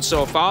they've won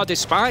so far,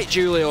 despite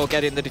Julio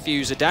getting the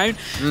diffuser down.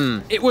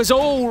 It was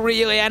all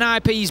really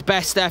NIP's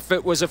best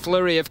effort, was a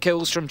flurry of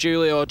kills from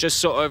Julio, just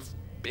sort of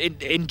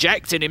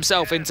injecting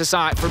himself into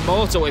sight from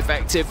Moto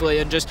effectively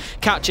and just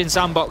catching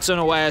SANDBOX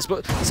unawares.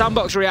 But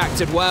SANDBOX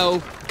reacted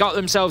well, got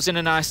themselves in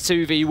a nice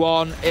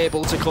 2v1,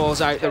 able to close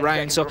out the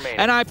round. So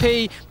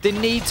NIP, they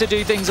need to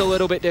do things a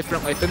little bit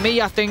differently. For me,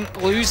 I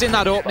think losing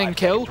that opening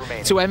kill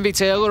to Envy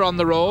Taylor on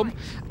the roam,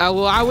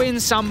 allowing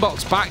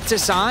SANDBOX back to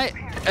site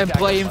and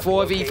playing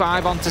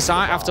 4v5 onto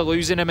site after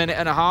losing a minute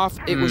and a half,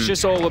 it was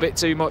just all a bit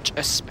too much,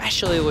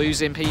 especially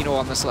losing Pino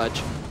on the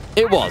sledge.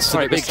 It was. So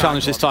the big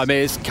challenge this time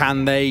is,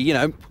 can they, you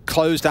know,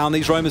 close down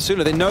these roamers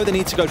sooner? They know they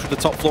need to go to the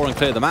top floor and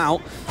clear them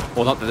out.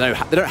 Well, not that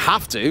they don't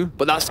have to,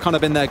 but that's kind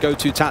of been their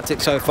go-to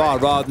tactic so far,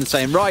 rather than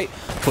saying, right,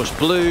 push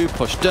blue,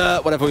 push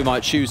dirt, whatever we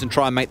might choose, and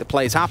try and make the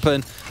plays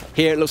happen.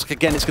 Here it looks like,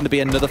 again, it's going to be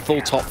another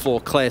full top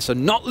floor clear. So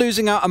not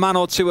losing out a man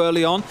or two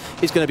early on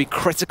is going to be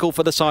critical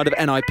for the side of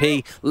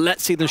NIP.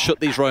 Let's see them shut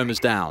these roamers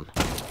down.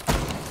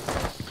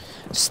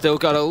 Still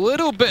got a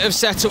little bit of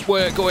setup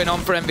work going on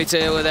for Envy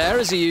Taylor there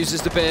as he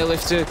uses the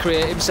bailiff to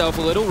create himself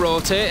a little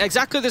rotate.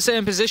 Exactly the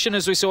same position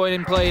as we saw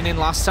him playing in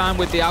last time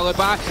with the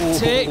alibi.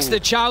 Takes the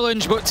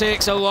challenge but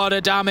takes a lot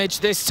of damage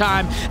this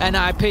time.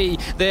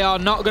 NIP, they are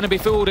not going to be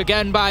fooled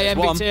again by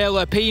Envy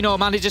Taylor. Pino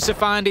manages to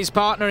find his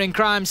partner in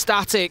crime,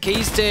 Static.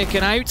 He's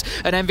taken out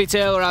and Envy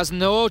Taylor has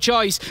no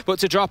choice but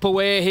to drop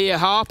away here.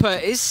 Harper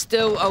is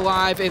still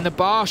alive in the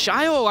bar.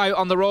 Shio out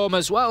on the roam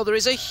as well. There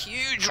is a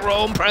huge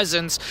roam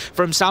presence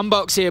from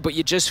SANDBOX here, but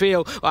you just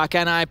feel like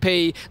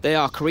NIP, they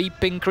are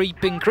creeping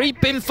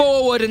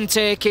forward and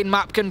taking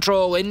map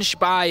control inch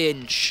by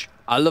inch.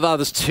 I love how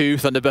there's 2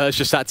 Thunderbirds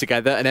just sat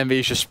together and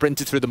Envy's just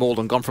sprinted through them all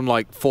and gone from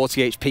like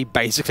 40 HP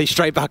basically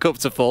straight back up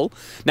to full.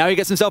 Now he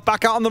gets himself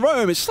back out on the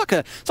roam. It's like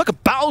a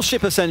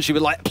battleship essentially,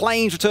 with like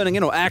planes returning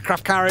in, or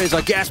aircraft carriers,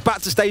 I guess,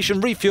 back to station,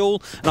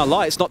 refuel. And I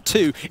lie, it's not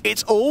 2.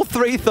 It's all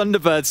 3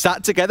 Thunderbirds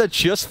sat together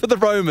just for the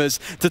roamers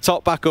to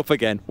top back up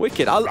again.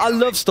 Wicked. I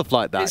love stuff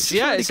like that. It's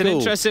really cool. An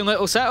interesting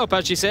little setup,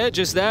 as you say,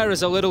 just there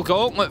as a little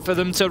gauntlet for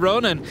them to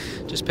run and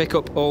just pick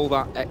up all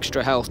that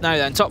extra health. Now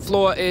then, top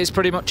floor is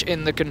pretty much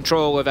in the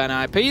control of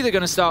NIP. They're going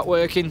to start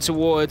working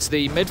towards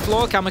the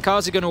mid-floor.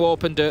 Kamikaze going to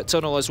open dirt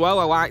tunnel as well.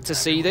 I like to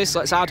see this.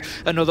 Let's add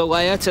another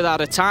layer to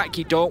that attack.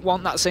 You don't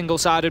want that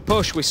single-sided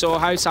push. We saw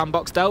how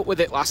SANDBOX dealt with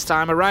it last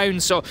time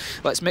around, so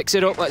let's mix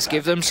it up. Let's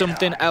give them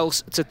something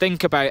else to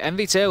think about.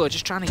 Envy Taylor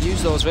just trying to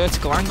use those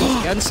vertical angles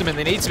against them, and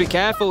they need to be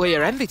careful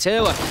here. Envy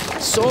Taylor,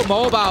 so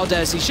mobile,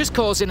 Des. He's just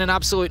causing an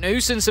absolute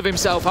nuisance of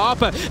himself.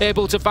 Harper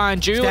able to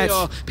find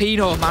Julio.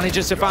 Pino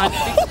manages to find...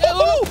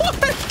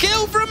 What a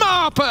kill from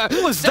Harper!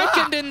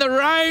 Second in the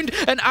round,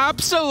 and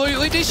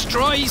absolutely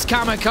destroys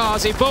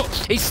Kamikaze, but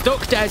he's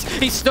stuck, Des.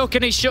 He's stuck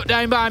and he's shut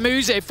down by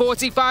Muzi.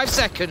 45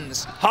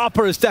 seconds.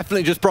 Harper has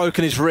definitely just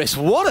broken his wrist.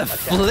 What a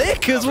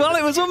flick as well.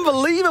 It was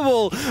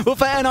unbelievable. But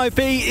for NIP,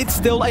 it's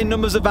still a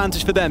numbers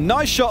advantage for them.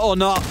 Nice shot or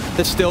not,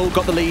 they've still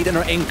got the lead and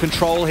are in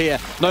control here.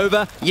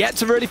 Nova yet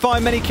to really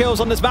find many kills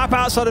on this map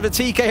outside of a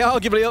TK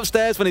arguably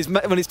upstairs when his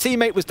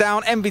teammate was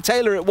down. Envy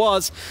Taylor it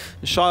was.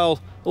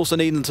 Shile also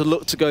needing to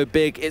look to go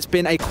big. It's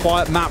been a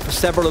quiet map for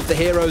several of the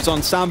heroes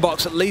on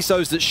SANDBOX, at least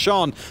those that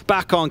shone.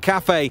 Back on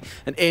Cafe,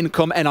 and in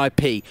come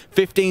NIP.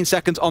 15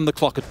 seconds on the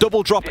clock. A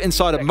double drop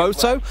inside of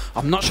Moto.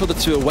 I'm not sure the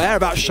 2 are aware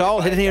about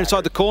Charles hidden here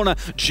inside the corner.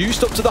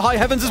 Juiced up to the high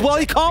heavens as well.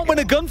 He can't win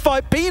a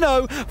gunfight.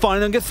 Pino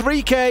finding under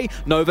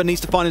 3k. Nova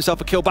needs to find himself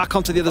a kill back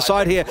onto the other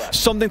side here.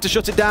 Something to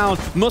shut it down.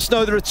 Must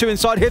know there are 2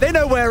 inside here. They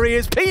know where he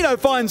is. Pino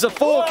finds a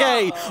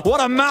 4k. What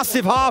a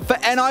massive half for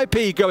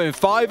NIP, going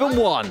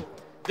 5-1.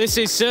 This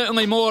is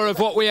certainly more of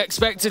what we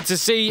expected to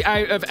see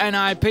out of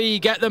NIP.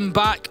 Get them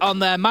back on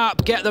their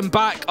map, get them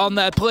back on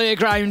their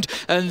playground,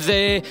 and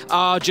they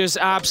are just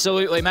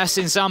absolutely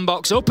messing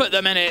SANDBOX up at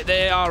the minute.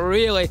 They are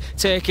really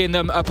taking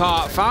them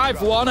apart.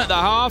 5-1 at the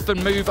half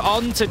and move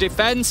on to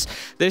defense.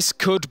 This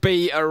could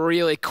be a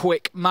really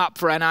quick map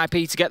for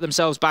NIP to get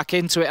themselves back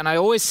into it, and I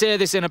always say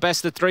this in a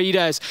best of 3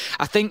 days.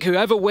 I think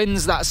whoever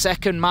wins that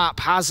second map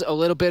has a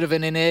little bit of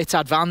an innate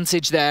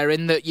advantage there,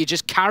 in that you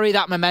just carry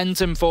that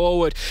momentum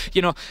forward.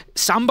 You know,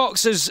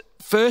 SANDBOX's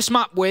first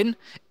map win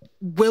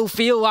will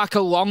feel like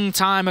a long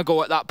time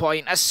ago at that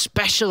point,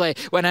 especially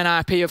when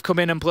NIP have come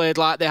in and played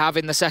like they have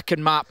in the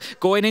second map.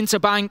 Going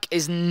into Bank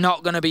is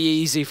not going to be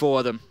easy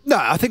for them. No,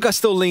 I think I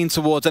still lean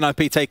towards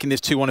NIP taking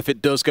this 2-1 if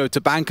it does go to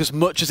Bank, as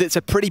much as it's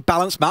a pretty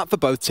balanced map for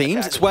both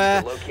teams. It's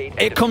where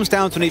it comes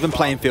down to an even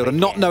playing field and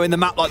not knowing the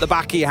map like the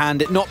back of your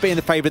hand, it not being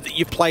the favourite that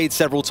you've played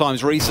several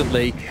times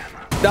recently.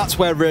 that's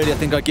where really I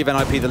think I give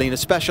NIP the lean,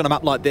 especially on a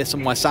map like this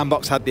and why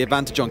SANDBOX had the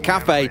advantage on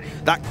Cafe.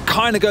 That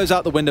kind of goes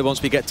out the window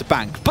once we get to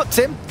Bank. But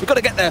Tim, we've got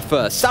to get there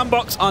first.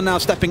 SANDBOX are now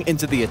stepping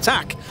into the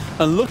attack.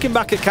 And looking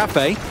back at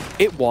Cafe,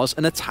 it was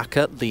an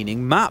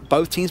attacker-leaning map.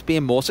 Both teams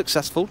being more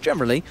successful,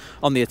 generally,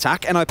 on the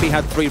attack. NIP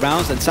had 3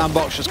 rounds, and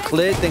SANDBOX just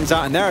cleared things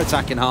out in their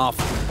attack in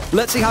half.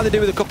 Let's see how they do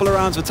with a couple of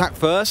rounds of attack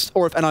first,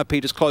 or if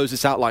NIP just close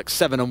this out like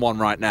 7-1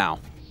 right now.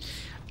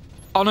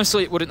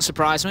 Honestly, it wouldn't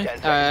surprise me.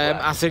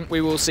 I think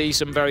we will see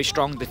some very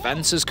strong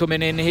defences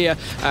coming in here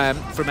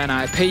from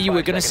NIP.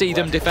 We're going to see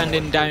them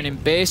defending down in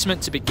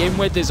basement to begin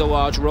with. There's a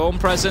large roam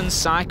presence,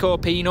 Psycho,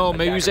 Pino,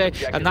 Muze,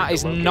 and that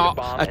is not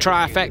a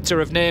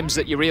trifecta of names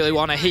that you really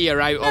want to hear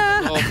out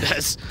on the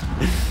Roamers.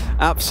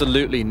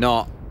 Absolutely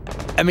not.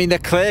 I mean, their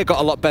clear got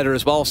a lot better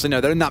as well, so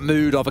they're in that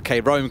mood of,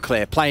 okay, roam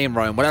clear, playing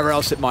roam, whatever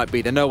else it might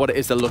be. They know what it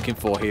is they're looking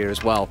for here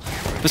as well.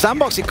 For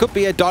SANDBOX, it could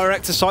be a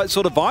direct-to-site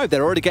sort of vibe.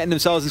 They're already getting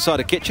themselves inside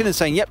a kitchen and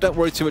saying, yep, don't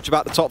worry too much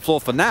about the top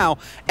floor for now.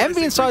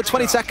 Envy inside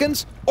 20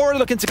 seconds, already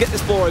looking to get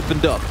this floor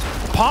opened up.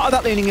 Part of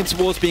that leaning in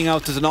towards being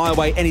able to deny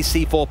away any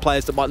C4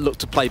 players that might look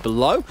to play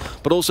below,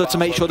 but also to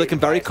make sure they can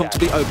very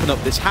comfortably open up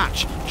this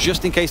hatch,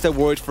 just in case they're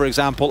worried, for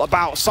example,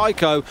 about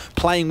Psycho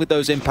playing with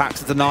those impacts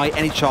to deny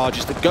any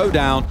charges that go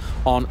down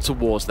on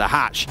towards the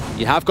hatch.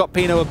 You have got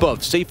Pino above,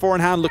 C4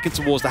 in hand looking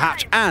towards the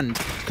hatch, and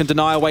can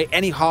deny away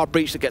any hard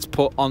breach that gets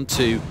put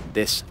onto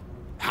this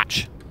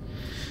hatch.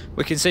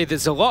 We can see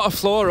there's a lot of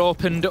floor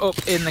opened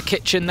up in the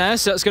kitchen there,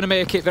 so that's going to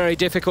make it very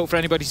difficult for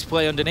anybody to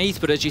play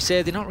underneath. But as you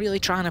say, they're not really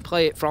trying to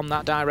play it from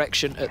that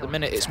direction at the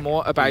minute. It's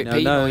more about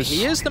Pino.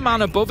 He is the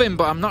man above him,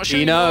 but I'm not sure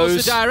he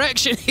knows the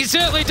direction. He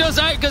certainly does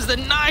out because the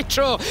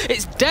Nitro,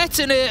 it's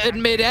detonated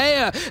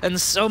mid-air. And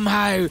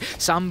somehow,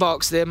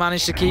 SANDBOX, they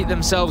managed to keep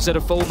themselves at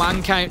a full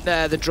man count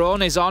there. The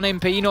drone is on him.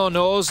 Pino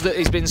knows that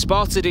he's been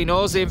spotted. He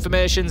knows the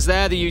information's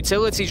there. The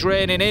utility's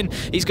raining in.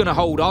 He's going to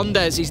hold on,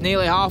 Des. He's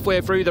nearly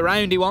halfway through the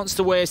round. He wants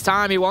to waste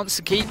time. He wants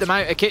to keep them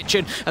out of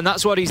kitchen, and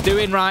that's what he's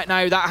doing right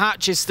now. That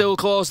hatch is still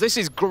closed. This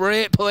is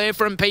great play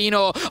from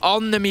Pino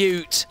on the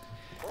mute.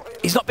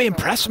 He's not being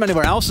pressed from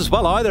anywhere else as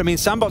well either. I mean,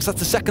 SANDBOX, that's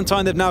the second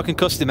time they've now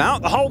concussed him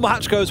out. The whole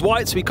hatch goes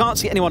white, so we can't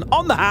see anyone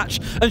on the hatch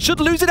and should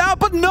lose it out,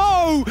 but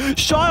no!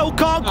 Shyle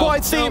can't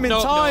quite see him in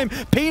time.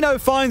 Pino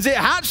finds it,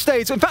 hatch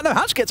stays. In fact, no,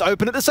 hatch gets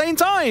open at the same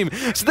time.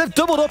 So they've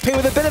doubled up here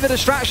with a bit of a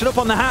distraction up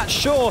on the hatch.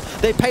 Sure,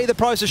 they pay the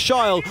price of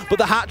Shyle, but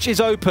the hatch is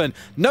open.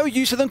 No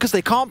use of them because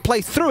they can't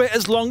play through it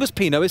as long as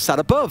Pino is sat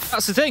above.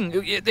 That's the thing.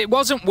 It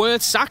wasn't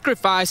worth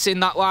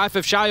sacrificing that life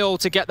of Shyle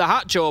to get the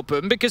hatch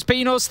open because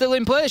Pino's still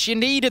in place. You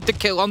needed the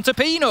kill onto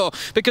Pino,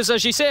 because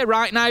as you say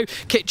right now,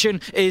 kitchen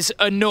is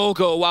a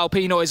no-go while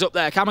Pino is up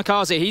there.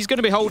 Kamikaze, he's going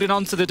to be holding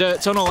on to the dirt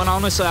tunnel, and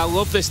honestly, I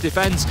love this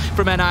defense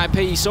from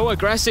NIP. So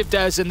aggressive,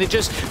 Des, and they're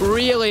just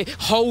really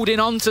holding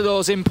on to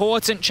those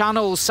important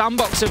channels.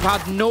 SANDBOX have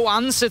had no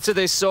answer to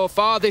this so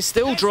far. They're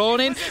still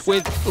droning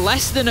with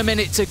less than a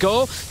minute to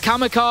go.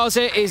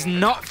 Kamikaze is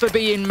not for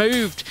being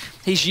moved.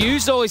 He's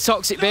used all his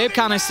toxic babe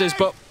canisters,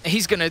 but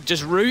he's going to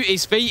just root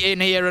his feet in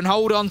here and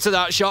hold on to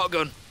that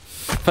shotgun.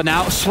 For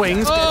now,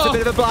 swings, gets a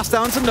bit of a blast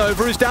down to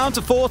Nova, who's down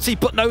to 40,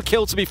 but no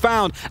kill to be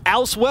found.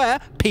 Elsewhere,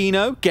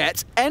 Pino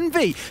gets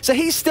Envy. So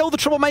he's still the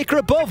troublemaker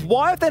above.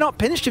 Why have they not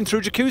pinched him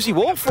through Jacuzzi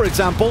Wall, for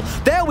example?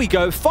 There we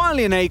go.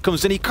 Finally an aid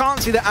comes in. He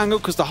can't see the angle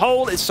because the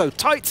hole is so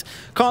tight.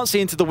 Can't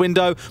see into the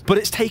window, but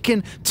it's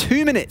taken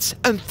 2 minutes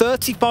and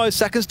 35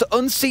 seconds to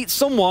unseat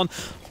someone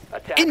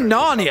in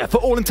Narnia, for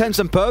all intents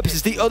and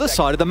purposes, the other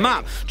side of the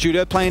map.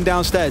 Judo playing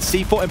downstairs,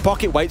 C4 in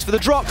pocket, waits for the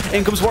drop.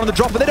 In comes one on the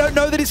drop, but they don't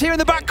know that he's here in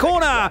the back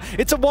corner.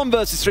 It's a 1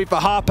 versus 3 for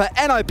Harper.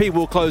 NIP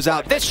will close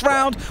out this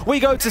round. We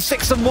go to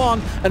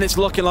 6-1, and it's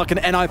looking like an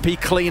NIP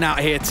clean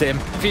out here, Tim.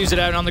 Fuse it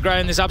out on the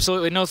ground. There's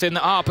absolutely nothing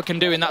that Harper can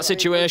do in that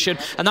situation,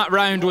 and that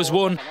round was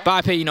won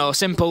by Pino.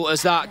 Simple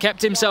as that.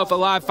 Kept himself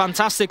alive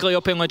fantastically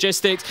up in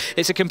logistics.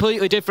 It's a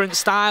completely different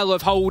style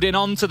of holding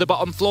on to the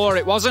bottom floor.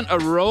 It wasn't a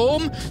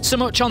roam so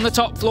much on the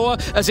top floor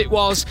as it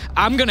was,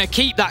 I'm going to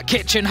keep that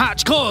kitchen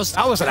hatch closed.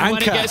 That was an anchor.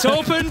 When it gets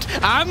opened,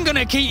 I'm going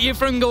to keep you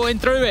from going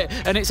through it.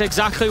 And it's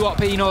exactly what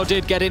Pino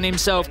did, getting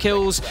himself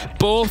kills,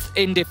 both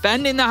in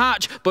defending the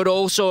hatch, but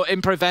also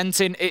in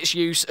preventing its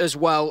use as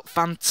well.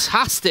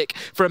 Fantastic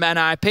from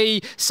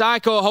NIP.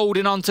 Psycho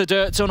holding on to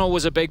Dirt Tunnel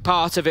was a big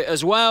part of it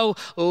as well.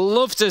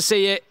 Love to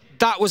see it.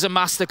 That was a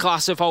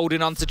masterclass of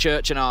holding on to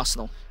Church and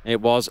Arsenal. It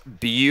was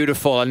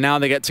beautiful, and now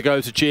they get to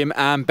go to gym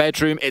and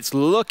bedroom. It's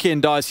looking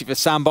dicey for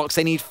SANDBOX.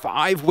 They need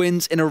 5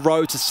 wins in a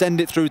row to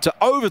send it through to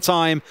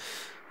overtime,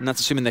 and that's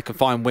assuming they can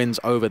find wins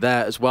over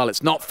there as well.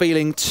 It's not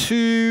feeling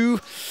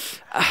too...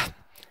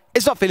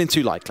 it's not feeling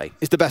too likely,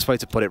 is the best way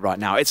to put it right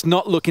now. It's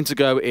not looking to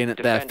go in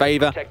their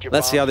favour.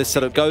 Let's see how this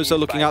setup goes, though,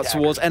 looking out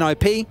towards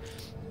NIP.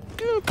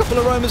 A couple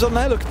of roamers on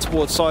there looking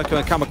towards Psycho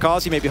and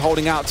Kamikaze, maybe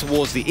holding out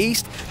towards the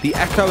east. The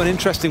Echo, an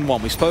interesting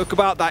one. We spoke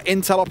about that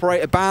Intel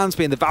operator bands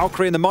being the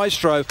Valkyrie and the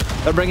Maestro.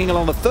 They're bringing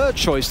along a third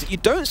choice that you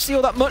don't see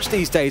all that much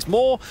these days.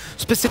 More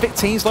specific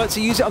teams like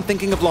to use it. I'm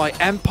thinking of like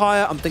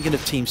Empire, I'm thinking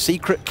of Team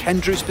Secret,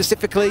 Kendrew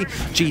specifically.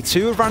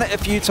 G2 have ran it a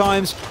few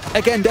times.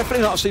 Again,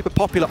 definitely not a super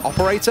popular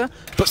operator,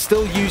 but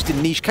still used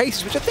in niche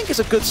cases, which I think is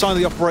a good sign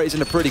the operator's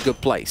in a pretty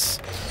good place.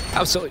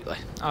 Absolutely,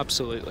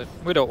 absolutely.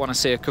 We don't want to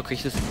see a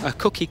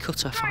cookie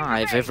cutter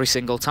 5 every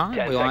single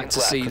time. We like to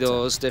see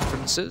those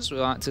differences. We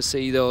like to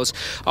see those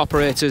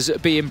operators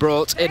being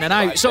brought in and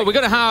out. So we're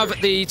going to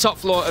have the top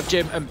floor of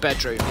gym and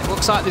bedroom. It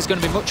looks like there's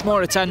going to be much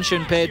more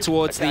attention paid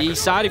towards the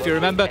east side. If you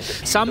remember,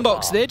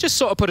 SANDBOX, they just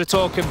sort of put a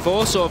token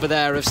force over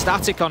there of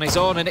Static on his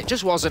own, and it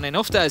just wasn't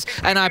enough. There's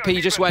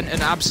NIP just went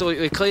and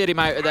absolutely cleared him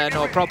out of there,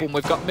 no problem.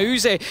 We've got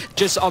Muzi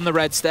just on the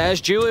red stairs,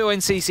 Julio in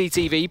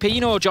CCTV,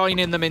 Pino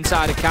joining them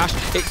inside of Cash.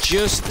 It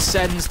just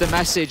sends the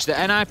message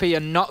that NIP are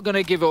not going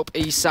to give up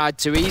east side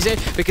too easy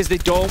because they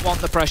don't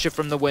want the pressure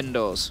from the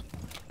windows.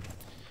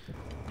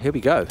 Here we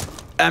go.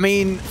 I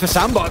mean, for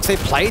SANDBOX, they've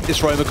played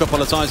this roam a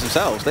couple of times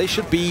themselves. They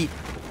should be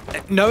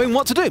knowing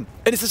what to do.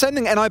 And it's the same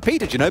thing NIP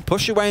did, you know,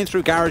 push your way in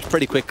through garage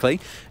pretty quickly,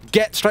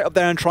 get straight up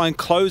there and try and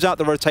close out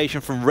the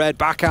rotation from red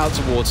back out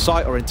towards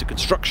site or into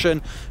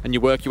construction, and you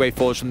work your way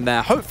forward from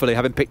there, hopefully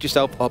having picked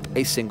yourself up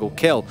a single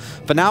kill.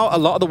 For now, a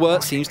lot of the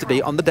work seems to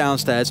be on the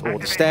downstairs or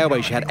the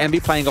stairways. You had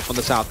Envy playing off on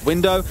the south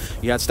window,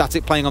 you had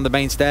Static playing on the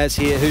main stairs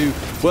here, who,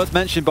 worth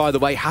mentioning by the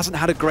way, hasn't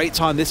had a great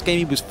time this game.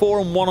 He was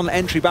 4-on-1 on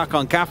entry back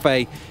on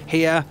Cafe,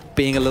 here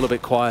being a little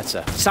bit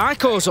quieter.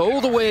 Psycho's all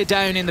the way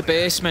down in the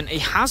basement. He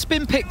has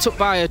been picked up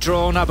by a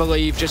drone, I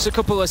believe, just a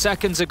couple of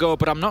seconds ago,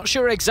 but I'm not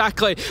sure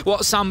exactly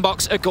what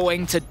SANDBOX are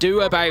going to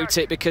do about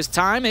it because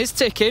time is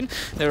ticking.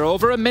 They're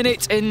over a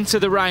minute into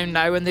the round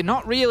now, and they're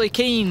not really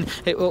keen,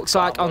 it looks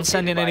like, on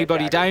sending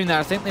anybody down there.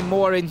 I think they're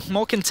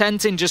more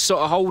content in just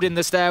sort of holding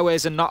the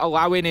stairways and not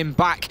allowing him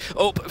back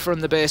up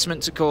from the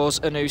basement to cause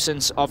a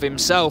nuisance of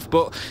himself.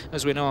 But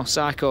as we know,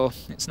 Psycho,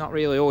 it's not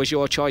really always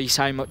your choice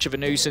how much of a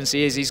nuisance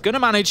he is. He's going to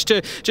manage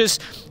to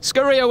just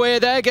scurry away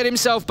there, get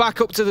himself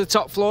back up to the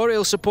top floor.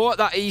 He'll support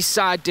that east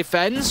side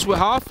defence. We're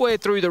halfway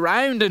through the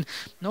round and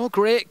no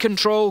great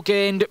control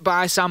gained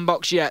by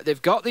SANDBOX yet.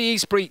 They've got the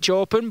east breach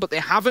open, but they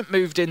haven't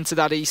moved into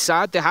that east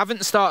side. They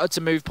haven't started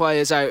to move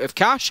players out of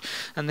Cash,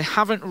 and they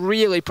haven't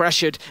really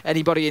pressured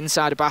anybody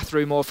inside a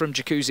bathroom or from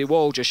Jacuzzi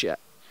Wall just yet.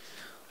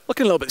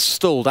 Looking a little bit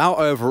stalled out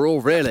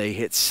overall, really.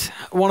 It's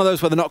one of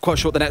those where they're not quite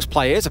sure what the next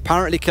play is.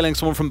 Apparently killing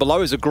someone from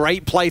below is a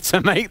great play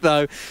to make,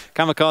 though.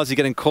 Kamikaze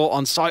getting caught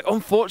on site.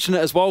 Unfortunate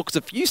as well, because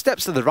a few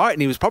steps to the right,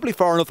 and he was probably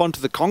far enough onto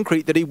the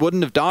concrete that he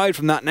wouldn't have died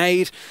from that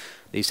nade.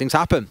 These things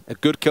happen. A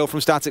good kill from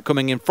Static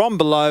coming in from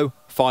below.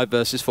 5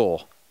 versus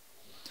 4.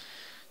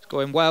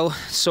 Going well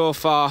so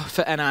far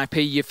for NIP,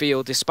 you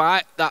feel,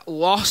 despite that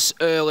loss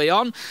early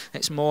on.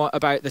 It's more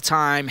about the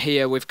time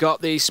here. We've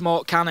got the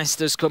smoke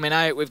canisters coming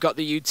out. We've got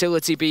the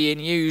utility being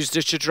used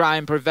just to try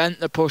and prevent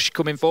the push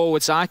coming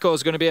forward.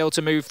 Psycho's going to be able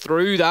to move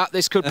through that.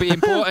 This could be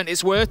important.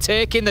 It's worth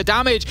taking the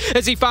damage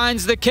as he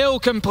finds the kill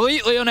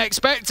completely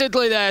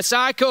unexpectedly there.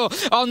 Psycho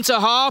onto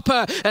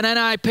Harper, and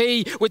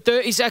NIP with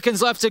 30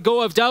 seconds left to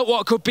go have dealt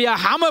what could be a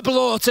hammer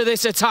blow to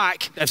this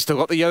attack. They've still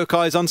got the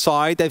Yokais on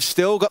side. They've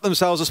still got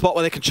themselves a spot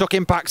where they can chuck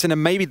impacts in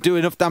and maybe do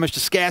enough damage to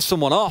scare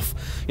someone off.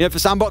 You know, for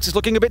SANDBOX, it's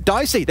looking a bit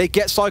dicey. They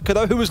get Psycho,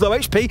 though, who was low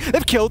HP.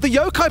 They've killed the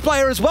Yokai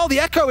player as well. The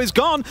Echo is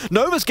gone.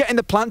 Nova's getting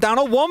the plant down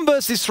on 1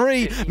 versus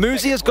 3.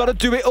 Muzi has got to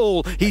do it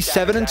all. He's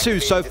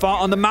 7-2 so far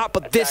on the map,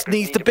 but this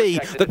needs to be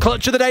the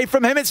clutch of the day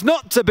from him. It's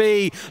not to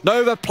be.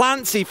 Nova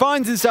plants. He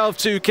finds himself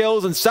 2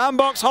 kills, and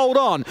SANDBOX hold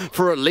on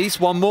for at least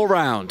 1 more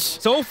round.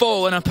 It's all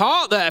falling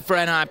apart there for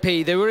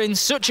NIP. They were in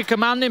such a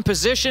commanding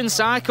position.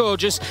 Psycho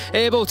just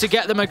able to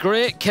get them a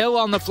great kill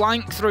on the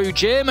flank through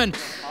Jim, and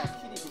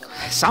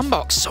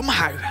SANDBOX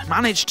somehow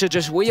managed to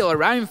just wheel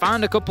around,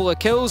 find a couple of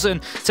kills and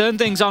turn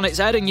things on its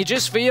head, and you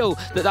just feel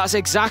that that's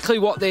exactly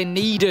what they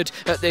needed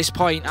at this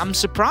point. I'm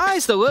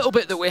surprised a little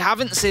bit that we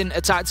haven't seen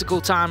a tactical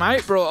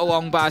timeout brought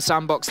along by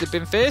SANDBOX. They've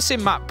been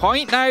facing map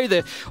point now.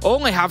 They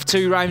only have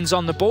 2 rounds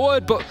on the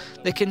board, but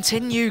they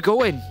continue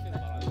going.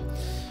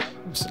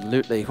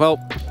 Absolutely. Well,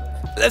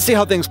 let's see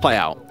how things play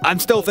out. I'm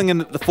still thinking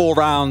that the 4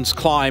 rounds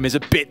climb is a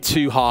bit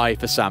too high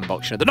for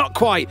SANDBOX. You know, they're not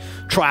quite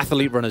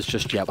triathlete runners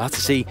just yet. We'll have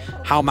to see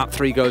how map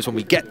 3 goes when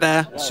we get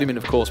there, assuming,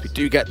 of course, we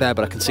do get there,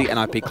 but I can see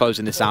NIP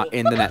closing this out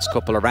in the next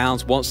couple of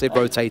rounds once they've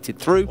rotated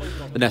through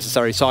the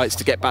necessary sites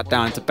to get back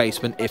down into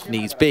basement if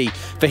needs be.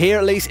 For here,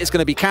 at least, it's going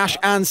to be Cash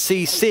and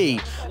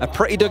CC. A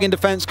pretty dug-in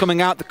defense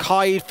coming out. The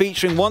Kaid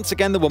featuring, once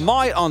again, the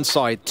Wamai on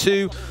side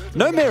 2.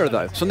 No mirror,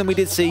 though. Something we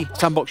did see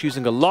SANDBOX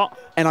using a lot.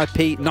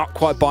 NIP not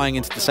quite buying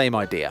into the same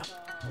idea.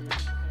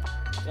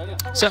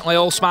 Certainly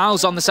all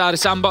smiles on the side of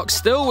SANDBOX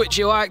still, which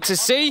you like to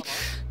see.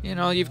 You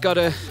know, you've got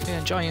to be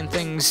enjoying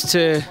things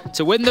to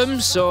win them,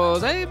 so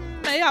they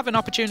may have an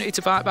opportunity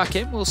to fight back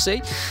in. We'll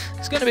see.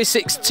 It's going to be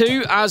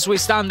 6-2 as we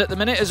stand at the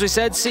minute. As we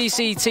said,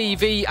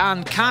 CCTV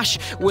and Cash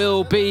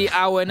will be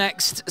our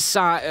next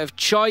site of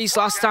choice.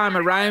 Last time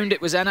around, it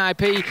was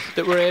NIP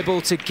that were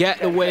able to get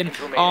the win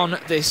on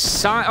this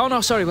site. Oh, no,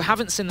 sorry, we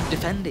haven't seen them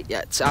defend it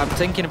yet. I'm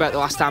thinking about the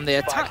last time they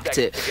attacked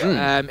it,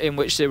 in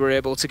which they were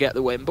able to get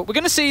the win. But we're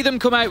going to see them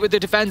come out with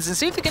the defence and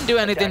see if they can do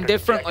anything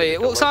differently.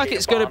 It looks like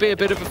it's going to be a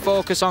bit of a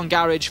focus on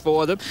Garage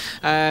for them,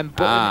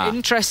 but an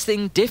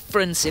interesting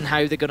difference in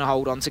how they're going to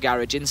hold on to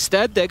Garage.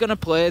 Instead, they're going to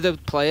play the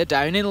player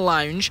down in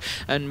Lounge,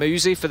 and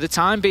Muzi, for the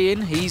time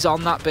being, he's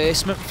on that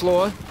basement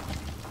floor,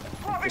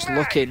 just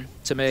looking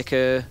to make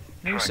a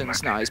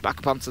nuisance. Now he's back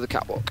up onto the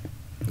catwalk.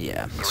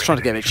 Yeah, just trying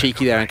to get a bit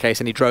cheeky there in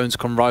case any drones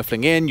come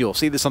rifling in. You'll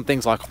see there's some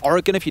things like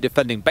Oregon. If you're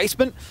defending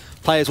basement,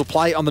 players will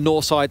play on the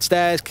north side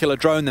stairs, kill a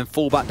drone, then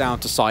fall back down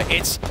to site.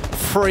 It's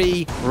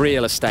free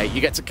real estate.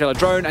 You get to kill a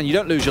drone and you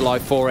don't lose your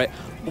life for it.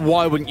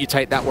 Why wouldn't you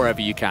take that wherever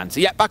you can? So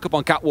yeah, back up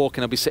on catwalk,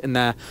 and he'll be sitting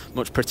there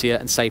much prettier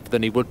and safer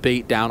than he would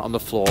be down on the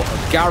floor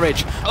of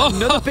Garage.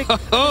 Another big...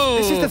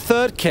 This is the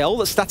third kill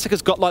that Static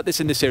has got like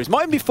this in this series. Might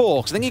even be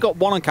 4, because I think he got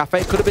 1 on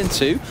Cafe. It could have been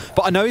 2,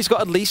 but I know he's got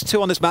at least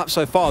 2 on this map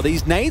so far.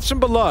 These nades from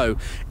below,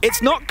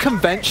 it's not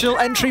conventional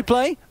entry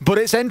play, but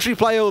it's entry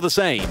play all the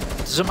same.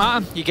 Doesn't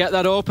matter. You get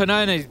that opener,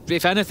 and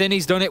if anything,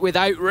 he's done it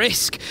without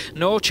risk.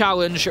 No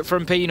challenge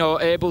from Pino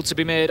able to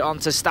be made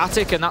onto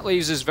Static, and that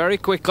leaves us very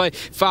quickly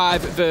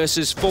 5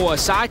 versus 4.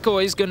 Psycho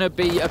is going to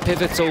be a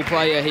pivotal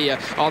player here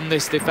on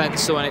this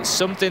defence, so, and it's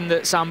something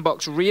that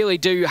SANDBOX really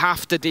do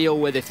have to deal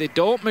with. If they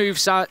don't move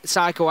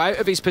Psycho out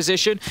of his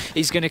position,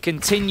 he's going to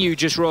continue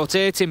just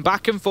rotating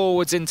back and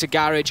forwards into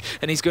Garage,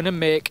 and he's going to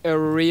make a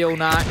real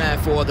nightmare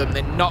for them.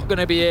 They're not going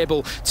to be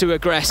able to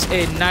aggress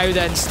in. Now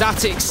then,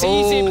 Static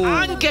sees him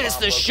and gets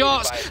the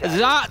shots.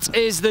 That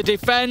is the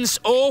defence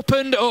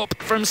opened up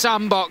from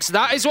SANDBOX.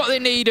 That is what they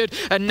needed,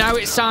 and now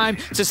it's time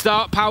to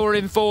start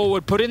powering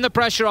forward, putting the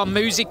pressure on.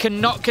 Muzi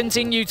cannot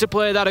continue to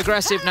play that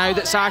aggressive now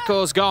that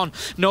Psycho's gone.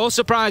 No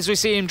surprise we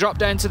see him drop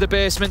down to the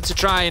basement to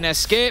try and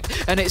escape,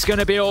 and it's going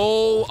to be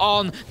all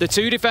on the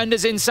 2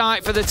 defenders in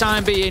sight for the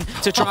time being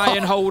to try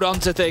and hold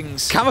on to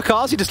things.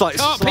 Kamikaze just like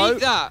slow.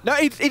 Peek that. No,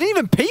 he didn't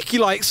even peek. He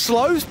like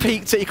slows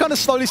peeked it. He kind of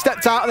slowly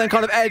stepped out and then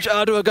kind of edge,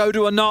 do I go,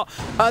 do I not?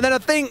 And then I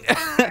think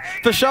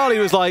for Charlie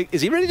was like,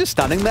 is he really just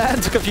standing there?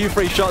 And took a few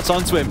free shots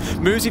onto him.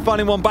 Muzi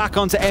finding one back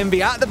onto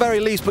Envy at the very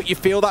least, but you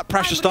feel that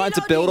pressure starting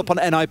to build up on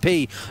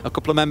NIP. A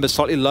couple of members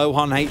slightly low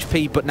on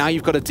HP, but now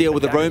you've got to deal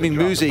with a roaming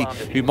Muzi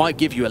who might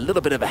give you a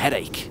little bit of a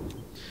headache.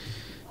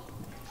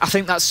 I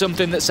think that's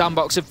something that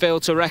SANDBOX had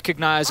failed to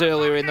recognise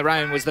earlier in the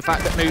round, was the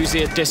fact that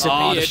Muzi had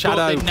disappeared,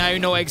 but they now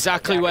know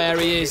exactly where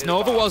he is.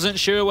 Nova wasn't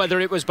sure whether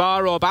it was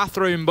bar or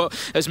bathroom, but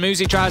as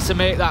Muzi tries to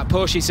make that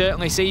push, he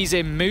certainly sees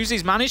him.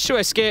 Muzi's managed to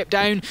escape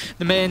down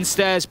the main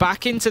stairs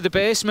back into the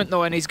basement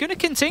though, and he's going to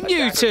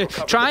continue to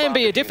try and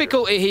be a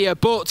difficulty here,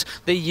 but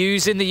they're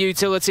using the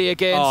utility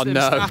against them.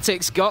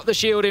 Static's got the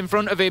shield in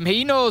front of him.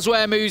 He knows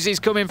where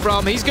Muzi's coming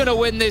from. He's going to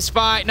win this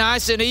fight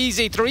nice and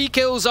easy. 3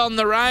 kills on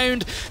the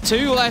round,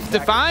 2 left to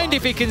find.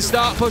 If he can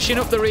start pushing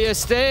up the rear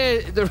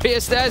stairs,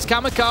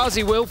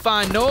 Kamikaze will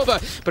find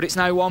Nova, but it's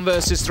now 1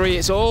 versus 3.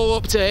 It's all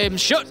up to him.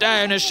 Shut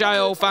down as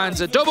Shaol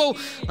finds a double.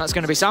 That's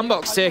going to be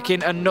SANDBOX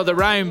taking another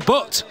round,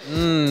 but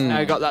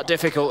now got that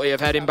difficulty of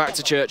heading back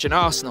to Church and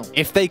Arsenal.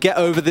 If they get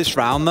over this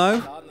round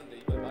though,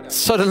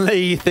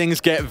 suddenly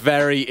things get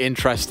very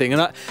interesting,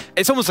 and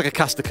it's almost like a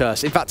cast a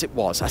curse. In fact, it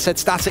was. I said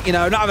Static, you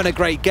know, not having a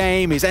great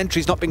game. His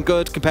entry's not been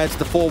good compared to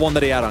the 4-1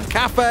 that he had on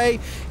Cafe.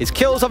 His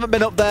kills haven't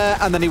been up there,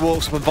 and then he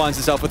walks up and finds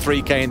himself a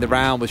 3K in the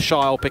round with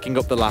Shaol picking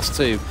up the last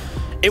 2.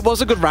 It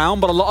was a good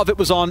round, but a lot of it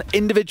was on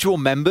individual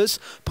members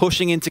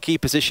pushing into key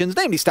positions,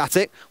 namely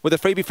Static, with a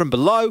freebie from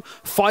below,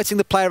 fighting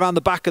the player around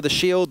the back of the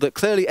shield that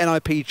clearly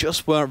NIP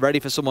just weren't ready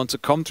for someone to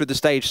come through the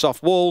stage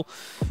soft wall.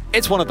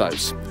 It's one of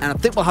those. And I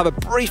think we'll have a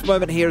brief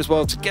moment here as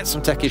well to get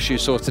some tech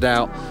issues sorted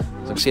out.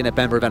 As I'm seeing a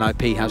member of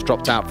NIP has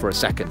dropped out for a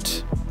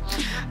second.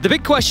 The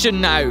big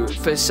question now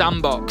for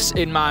SANDBOX,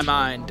 in my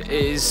mind,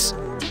 is...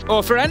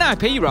 or for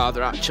NIP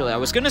rather, actually. I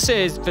was going to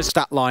say for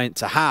stat line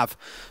to have.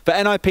 For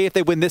NIP, if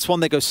they win this one,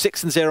 they go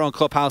 6-0 on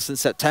Clubhouse in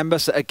September.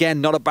 So again,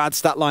 not a bad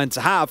stat line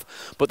to have,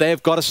 but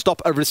they've got to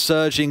stop a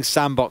resurging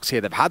SANDBOX here.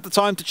 They've had the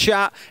time to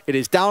chat. It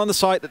is down on the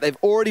site that they've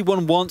already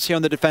won once here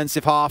on the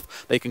defensive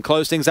half. They can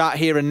close things out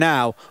here and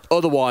now.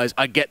 Otherwise,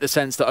 I get the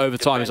sense that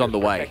overtime is on the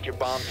way.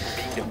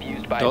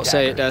 Don't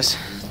say it, Des.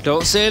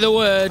 Don't say the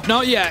word.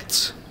 Not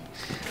yet.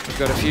 We've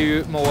got a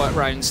few more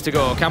rounds to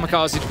go.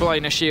 Kamikaze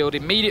deploying a shield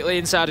immediately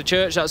inside of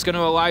Church. That's going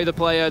to allow the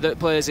player that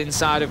plays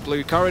inside of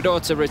Blue Corridor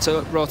to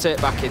rotate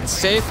back in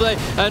safely,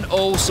 and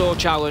also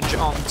challenge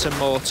onto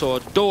Motor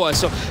Door.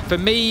 So for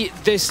me,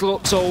 this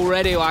looks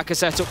already like a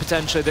setup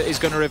potentially that is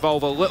going to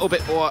revolve a little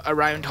bit more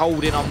around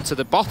holding onto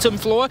the bottom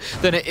floor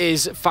than it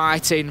is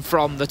fighting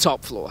from the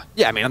top floor.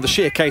 Yeah, I mean, on the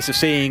sheer case of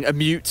seeing a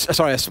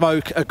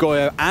Smoke, a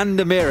Goyo, and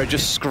a Mira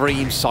just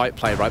scream sight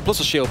play, right? Plus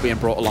a shield being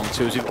brought along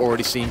too, as we've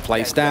already seen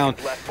placed down.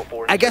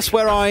 I guess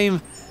where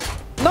I'm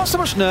Not so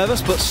much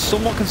nervous, but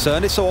somewhat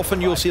concerned. It's so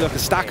often you'll see like a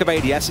stack of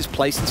ADSs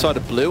placed inside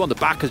of blue on the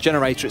back as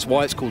generator. It's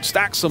why it's called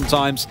stacks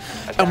sometimes.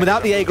 And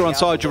without the Jaeger on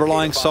side, you're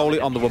relying solely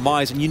on the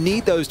Wamais, and you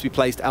need those to be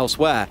placed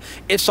elsewhere.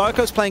 If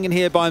Psycho's playing in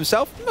here by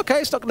himself, okay,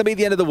 it's not going to be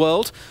the end of the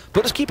world,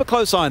 but just keep a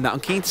close eye on that.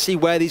 I'm keen to see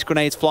where these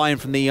grenades fly in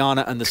from the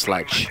Iana and the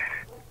Sledge.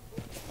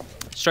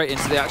 Straight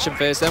into the action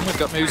phase then. We've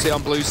got Muzi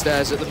on blue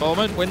stairs at the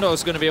moment.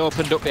 Window's going to be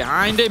opened up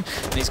behind him,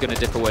 and he's going to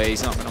dip away.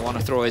 He's not going to want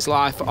to throw his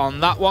life on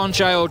that one.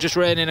 Child just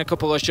raining a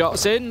couple of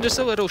shots in. Just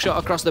a little shot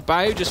across the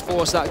bow, just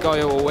forced that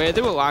Goyo away.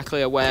 They were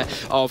likely aware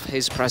of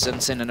his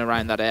presence in and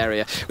around that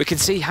area. We can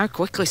see how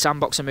quickly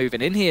SANDBOX are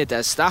moving in here.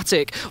 They're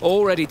static,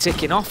 already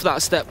ticking off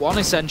that step one,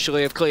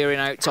 essentially, of clearing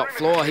out top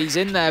floor. He's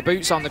in there,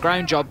 boots on the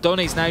ground, job done.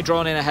 He's now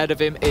drawn in ahead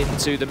of him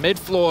into the mid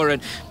floor,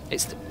 and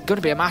it's going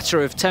to be a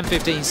matter of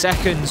 10-15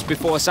 seconds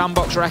before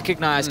SANDBOX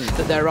recognise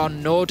that there are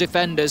no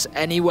defenders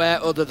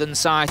anywhere other than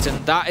site,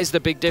 and that is the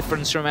big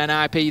difference from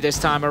NIP this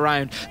time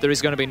around. There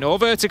is going to be no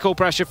vertical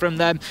pressure from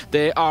them.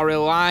 They are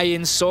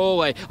relying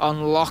solely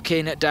on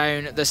locking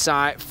down the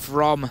site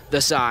from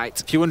the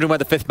site. If you're wondering where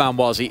the fifth man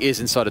was, he is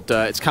inside of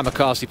dirt. It's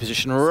kamikaze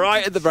position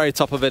right at the very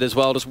top of it as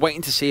well, just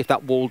waiting to see if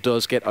that wall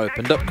does get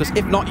opened up, because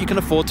if not, you can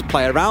afford to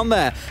play around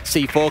there.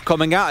 C4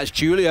 coming out as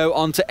Julio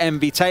onto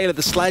MV Taylor.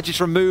 The Sledge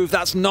is removed.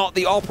 That's not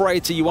the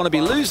operator you want to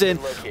be losing,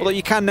 although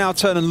you can now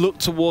turn and look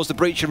towards the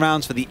breaching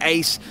rounds for the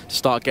ace to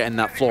start getting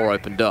that floor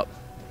opened up.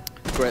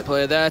 Great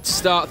play there to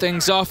start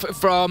things off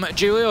from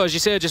Julio. As you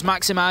say, just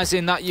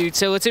maximising that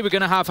utility. We're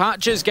going to have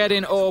hatches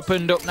getting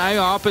opened up now.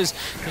 Harper's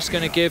just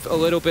going to give a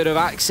little bit of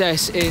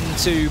access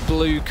into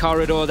blue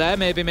corridor there.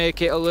 Maybe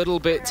make it a little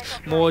bit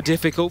more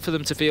difficult for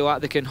them to feel like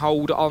they can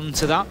hold on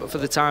to that. But for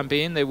the time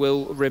being, they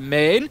will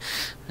remain.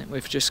 I think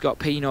we've just got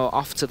Pino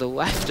off to the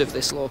left of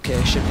this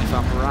location, if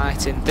I'm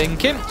right in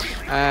thinking.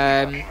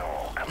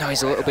 No,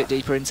 he's a little bit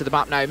deeper into the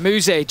map now.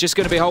 Muzi just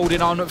going to be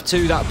holding on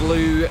to that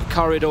blue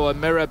corridor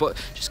mirror,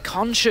 but just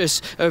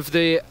conscious of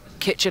the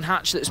kitchen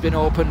hatch that's been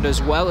opened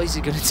as well. Is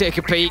he going to take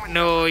a peek?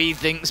 No, he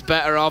thinks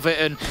better of it,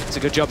 and it's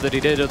a good job that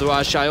he did,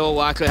 otherwise Shaol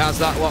likely has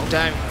that locked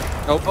down.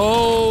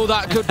 Oh,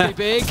 that could be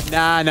big.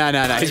 Nah.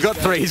 He's got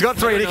three,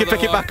 and he can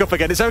pick it back up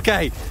again. It's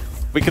okay.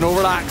 We can all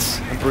relax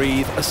and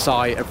breathe a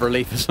sigh of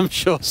relief, as I'm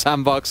sure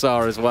SANDBOX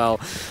are as well.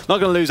 Not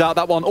going to lose out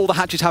that one. All the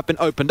hatches have been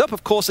opened up.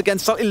 Of course, again,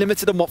 slightly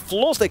limited on what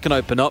floors they can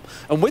open up.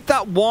 And with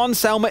that one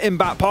Selma in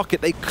back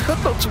pocket, they could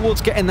look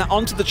towards getting that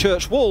onto the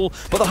church wall,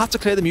 but they'll have to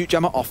clear the mute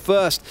jammer off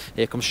first.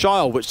 Here comes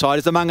Shaol. Which side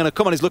is the man going to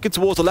come on? He's looking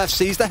towards the left,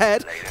 sees the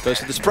head, goes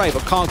for the spray,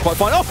 but can't quite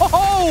find...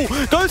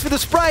 Oh! Goes for the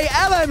spray.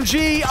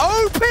 LMG.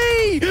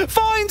 OP!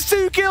 Finds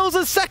 2 kills.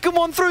 A second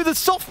one through the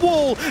soft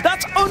wall.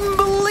 That's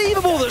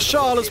unbelievable that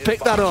Shaol has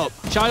picked that up.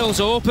 Childs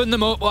opened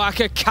them up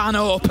like a can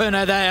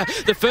opener there.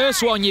 The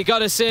first one, you got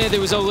to say, there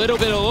was a little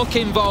bit of luck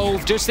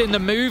involved just in the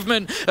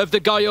movement of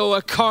the Goyo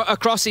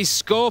across his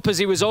scope as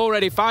he was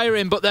already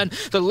firing, but then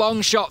the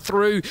long shot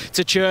through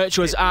to Church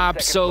was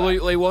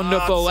absolutely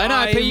wonderful.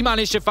 NIP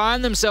managed to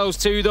find themselves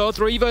 2 though.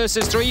 3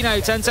 versus 3 now,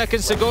 10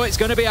 seconds to go. It's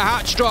going to be a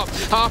hatch drop.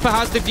 Harper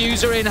has the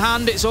diffuser in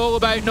hand. It's all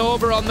about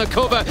Nova on the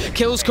cover.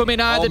 Kills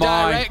coming either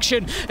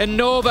direction, and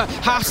Nova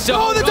has to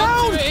hold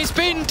on to it. It's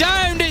been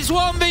downed. It's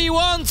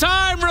 1v1.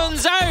 Time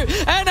runs out.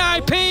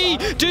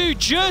 NIP do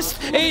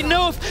just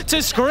enough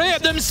to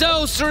scrape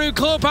themselves through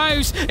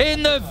Clubhouse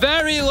in the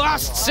very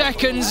last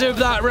seconds of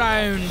that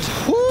round.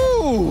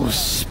 Ooh,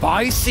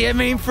 spicy. I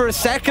mean, for a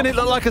second it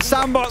looked like a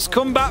SANDBOX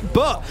comeback,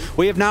 but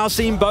we have now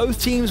seen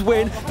both teams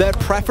win their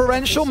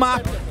preferential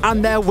map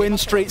and their win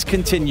streaks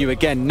continue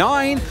again.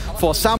 9 for SANDBOX.